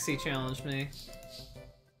have maxi challenged me,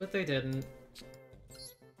 but they didn't.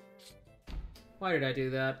 Why did I do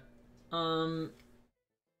that?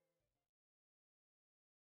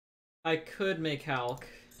 I could make Hulk,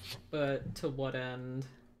 but to what end?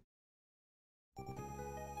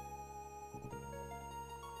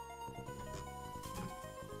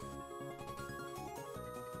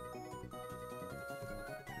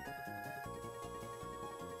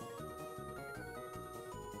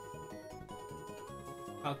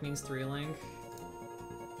 Hulk means 3-link.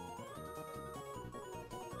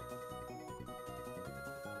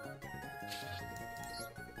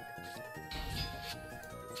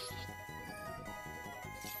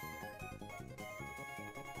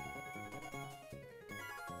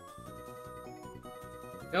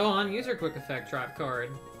 Go on, use your quick effect trap card.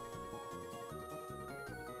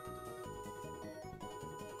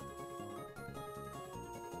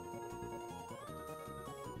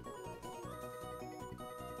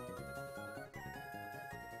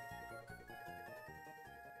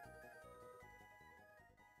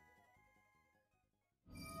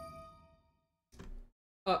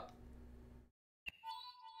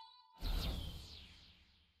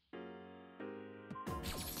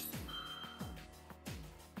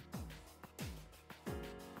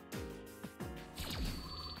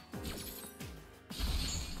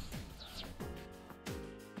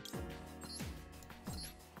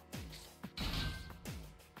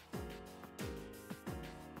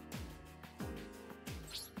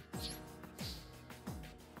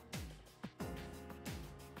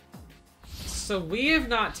 So we have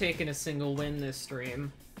not taken a single win this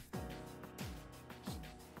stream.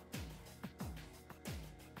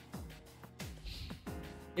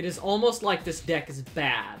 It is almost like this deck is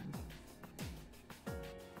bad.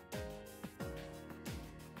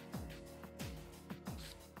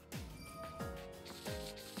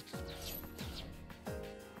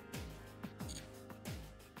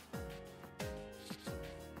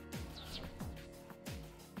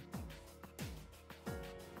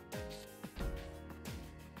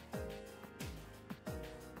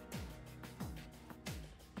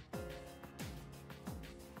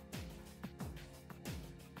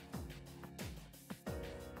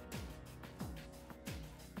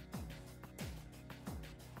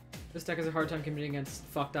 This deck has a hard time competing against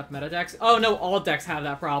fucked up meta decks. Oh no, all decks have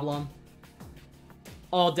that problem.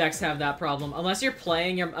 All decks have that problem. Unless you're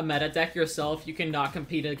playing a meta deck yourself, you cannot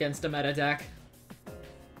compete against a meta deck.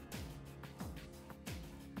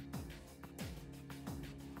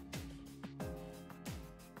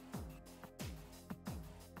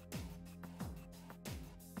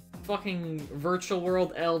 Fucking Virtual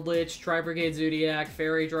World Eldritch, Tri-Brigade Zodiac,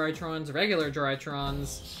 Fairy Drytrons, regular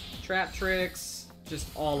Drytrons, Trap Tricks, just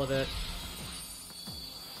all of it.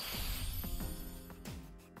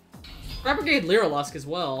 Tri-Brigade Lyrilusk as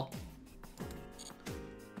well.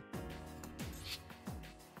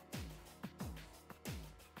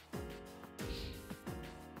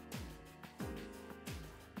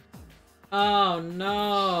 Oh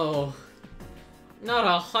no! Not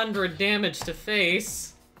 100 damage to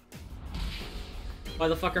face. Why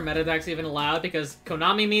the fuck are meta decks even allowed? Because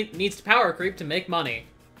Konami needs to power creep to make money.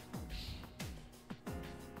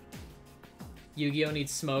 Yu-Gi-Oh!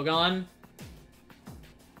 Needs Smogon?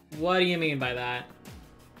 What do you mean by that?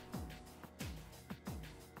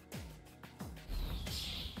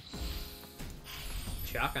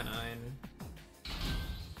 Chaka 9.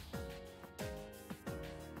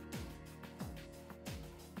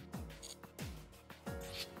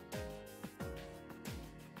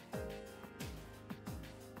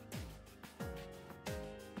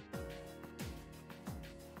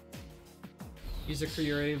 Use a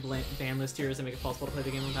curated ban list tiers and make it possible to play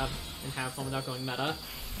the game and have fun without going meta.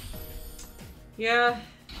 Yeah.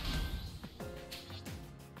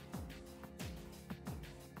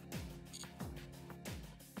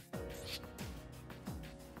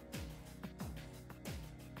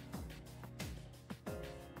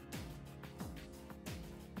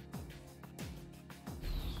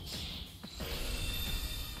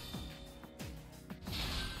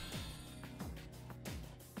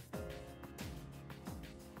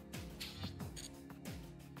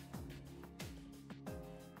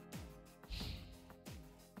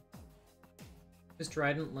 Is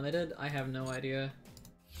Trident limited? I have no idea.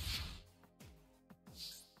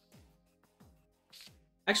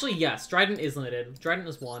 Actually, yes, Trident is limited. Trident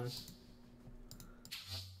is 1.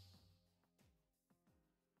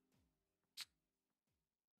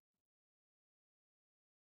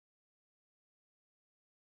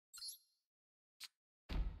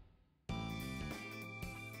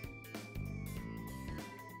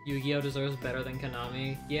 Yu-Gi-Oh! Deserves better than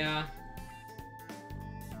Konami. Yeah.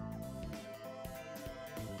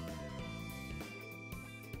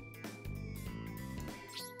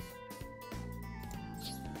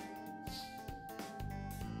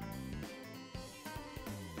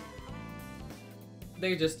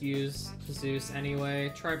 they just use Zeus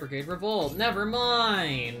anyway. Tri-Brigade Revolt. Never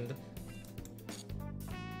mind!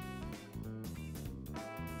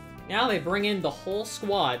 Now they bring in the whole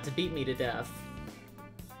squad to beat me to death.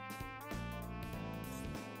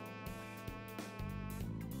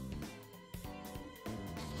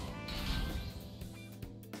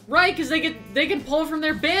 Right, because they can pull from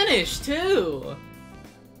their banish too.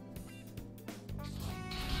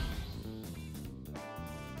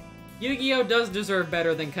 Yu-Gi-Oh! Does deserve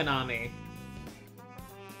better than Konami.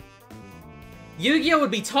 Yu-Gi-Oh!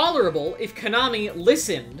 Would be tolerable if Konami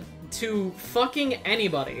listened to fucking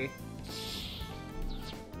anybody.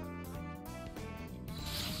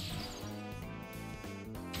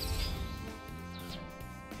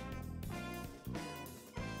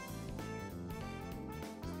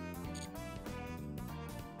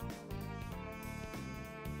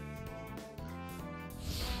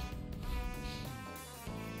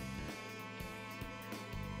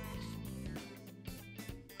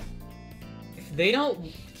 They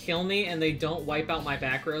don't kill me and they don't wipe out my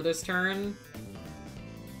back row this turn,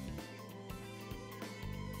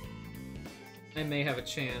 I may have a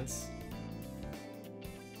chance.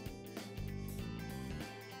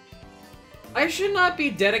 I should not be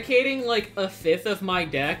dedicating like a fifth of my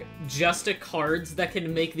deck just to cards that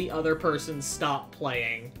can make the other person stop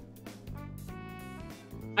playing.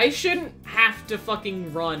 I shouldn't have to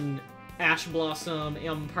fucking run Ash Blossom,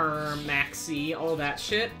 Imperm, Maxi, all that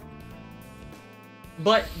shit.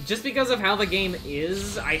 But just because of how the game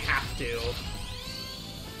is, I have to.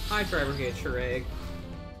 Hi, Tri-Brigade Charade.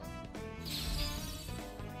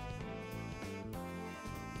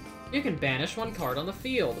 You can banish one card on the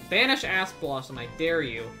field. Banish Ash Blossom, I dare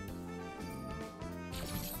you.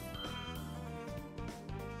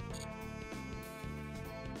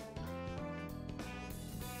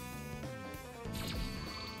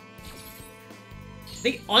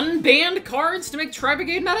 They unbanned cards to make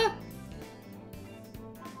Tri-Brigade meta?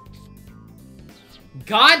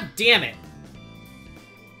 God damn it.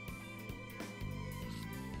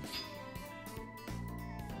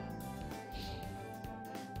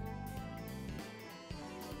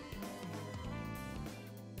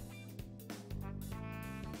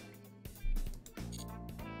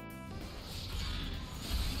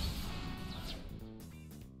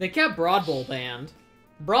 They kept Broad Bowl banned.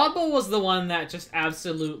 Broad Bowl was the one that just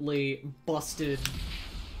absolutely busted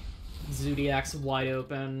Zodiac's wide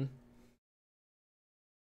open.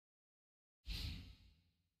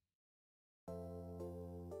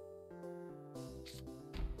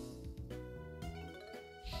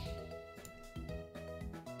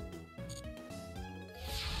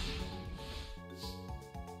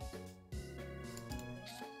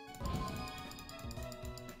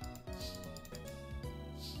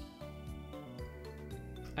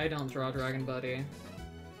 I don't draw Dragon Buddy.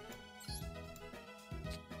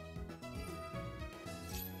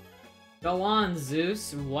 Go on,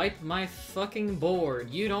 Zeus. Wipe my fucking board.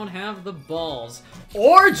 You don't have the balls.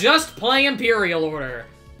 Or just play Imperial Order.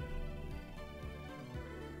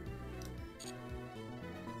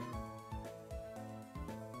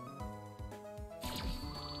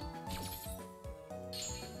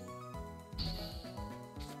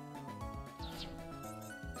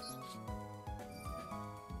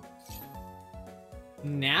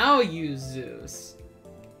 Now use Zeus.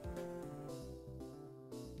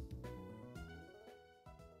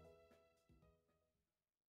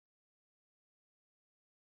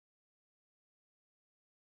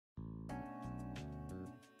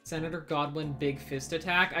 Senator Godwin Big Fist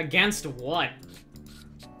attack? Against what?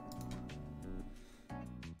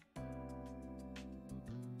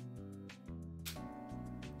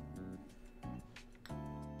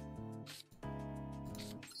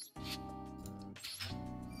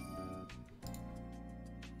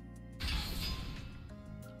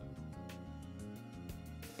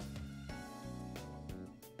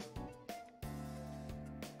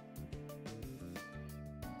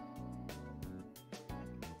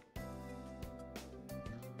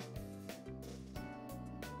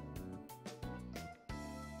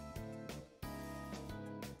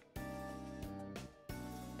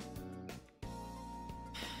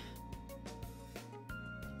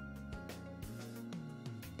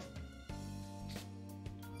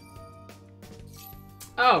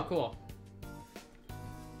 Oh, cool.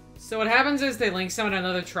 So what happens is they link summon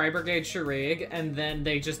another Tri-Brigade Charade, and then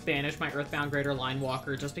they just banish my Earthbound Greater Line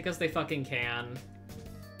Walker just because they fucking can.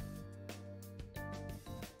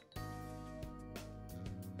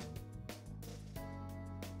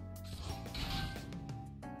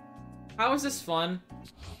 How is this fun?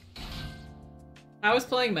 How is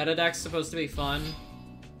playing meta decks supposed to be fun?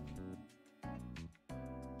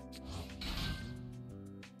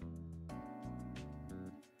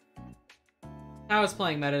 How is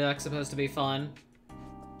playing meta deck supposed to be fun?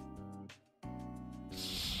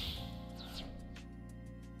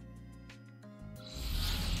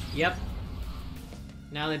 Yep.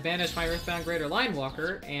 Now they banished my Earthbound Greater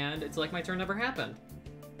Linewalker, and it's like my turn never happened.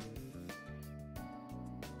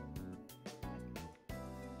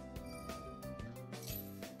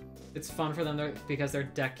 It's fun for them because their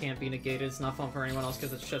deck can't be negated. It's not fun for anyone else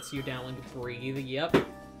because it shuts you down when you breathe. Yep.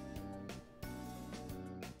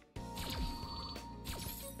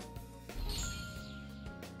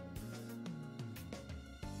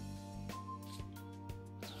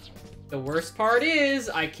 The worst part is,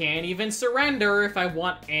 I can't even surrender if I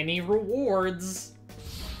want any rewards.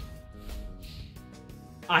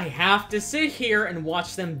 I have to sit here and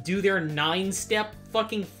watch them do their 9-step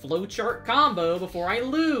fucking flowchart combo before I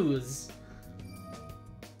lose.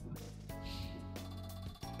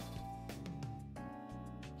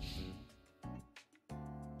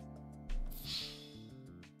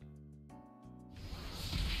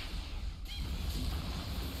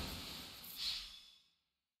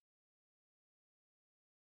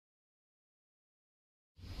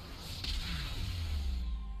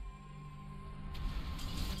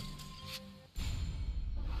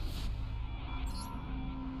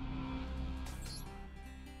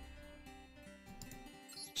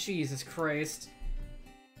 Jesus Christ.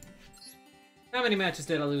 How many matches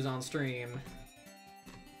did I lose on stream?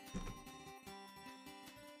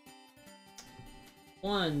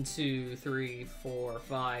 1, 2, 3, 4,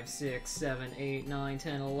 5, 6, 7, 8, 9,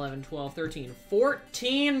 10, 11, 12, 13,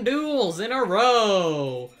 14 duels in a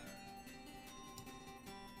row!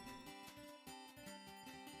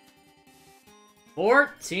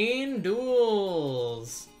 "14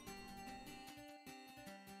 duels!"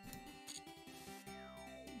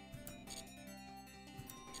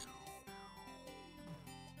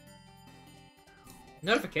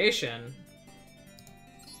 Notification.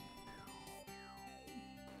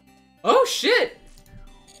 Oh shit!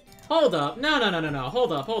 Hold up. No.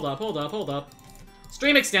 Hold up.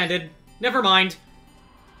 Stream extended. Never mind.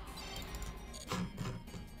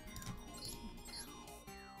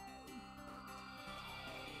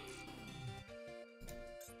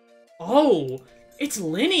 Oh, it's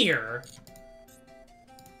linear.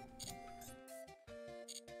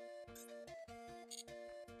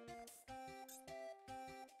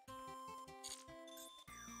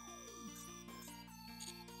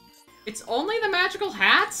 It's only the magical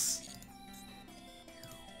hats?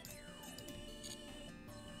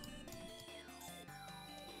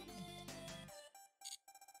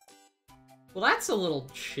 Well, that's a little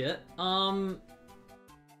shit.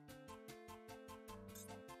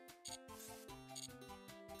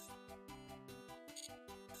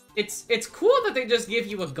 It's cool that they just give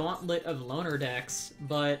you a gauntlet of loner decks,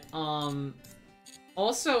 but,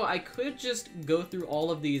 also, I could just go through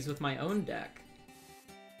all of these with my own deck.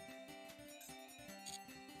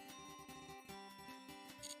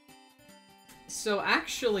 So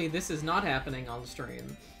actually, this is not happening on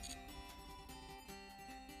stream.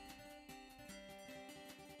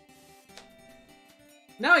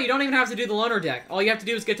 No, you don't even have to do the loner deck. All you have to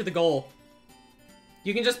do is get to the goal.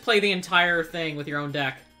 You can just play the entire thing with your own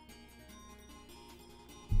deck.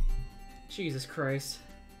 Jesus Christ.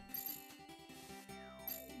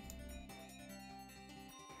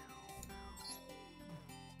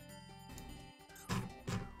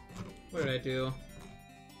 What did I do?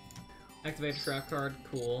 Activate a trap card.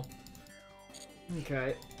 Cool.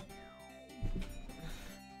 Okay.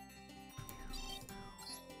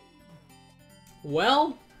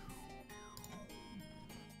 Well...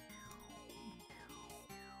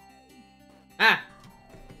 Ah!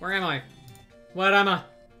 Where am I? What am I?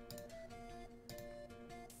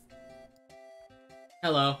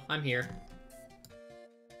 Hello, I'm here.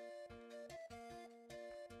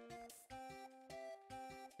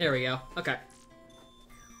 There we go. Okay.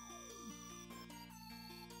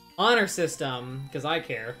 Honor system, because I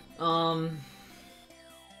care.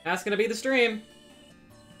 That's gonna be the stream.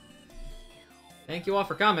 Thank you all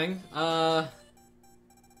for coming. I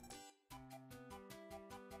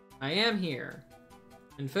am here.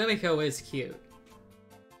 And Fumiko is cute.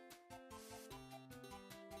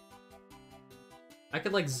 I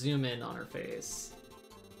could, like, zoom in on her face.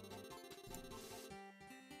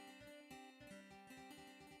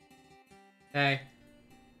 Hey.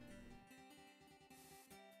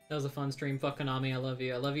 That was a fun stream. Fuck Konami, I love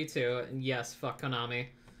you. I love you too. And yes, fuck Konami.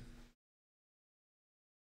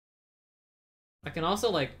 I can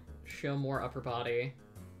also, like, show more upper body.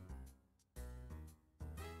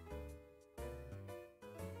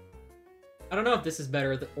 I don't know if this is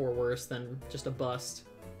better or worse than just a bust.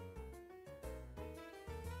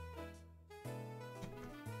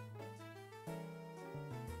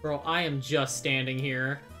 Bro, I am just standing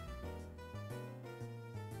here.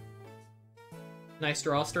 Nice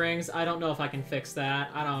drawstrings. I don't know if I can fix that.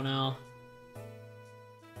 I don't know.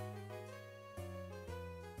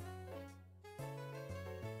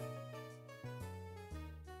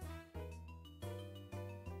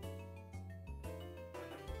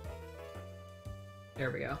 There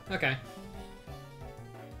we go. Okay.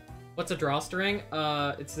 What's a drawstring?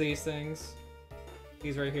 It's these things.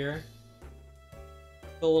 These right here.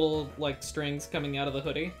 The little, like, strings coming out of the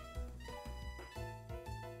hoodie.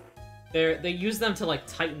 They use them to, like,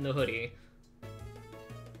 tighten the hoodie.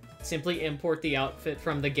 Simply import the outfit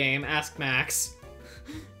from the game. Ask Max.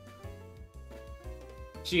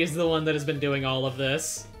 She is the one that has been doing all of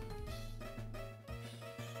this.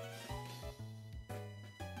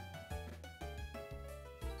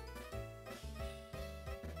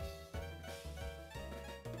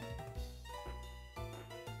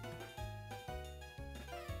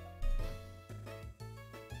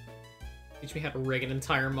 Teach me how to rig an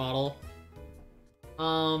entire model.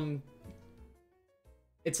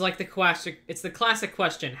 It's like the classic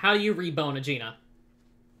question. How do you rebone a Gina?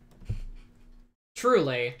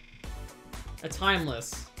 Truly. A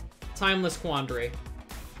timeless quandary.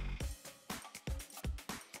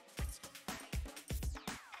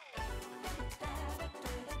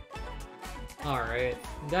 Alright.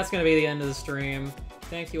 That's gonna be the end of the stream.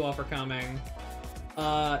 Thank you all for coming.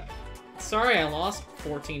 Sorry I lost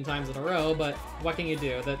 14 times in a row, but what can you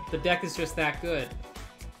do? The deck is just that good.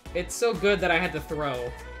 It's so good that I had to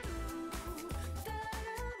throw.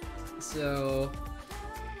 So,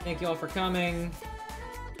 thank you all for coming.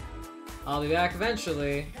 I'll be back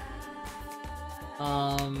eventually.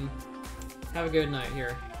 Have a good night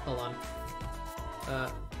here. Hold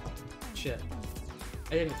on. Shit.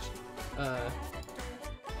 I didn't,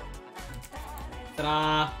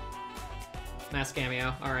 ta-da! Mass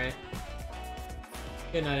cameo, alright.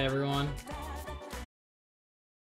 Good night, everyone.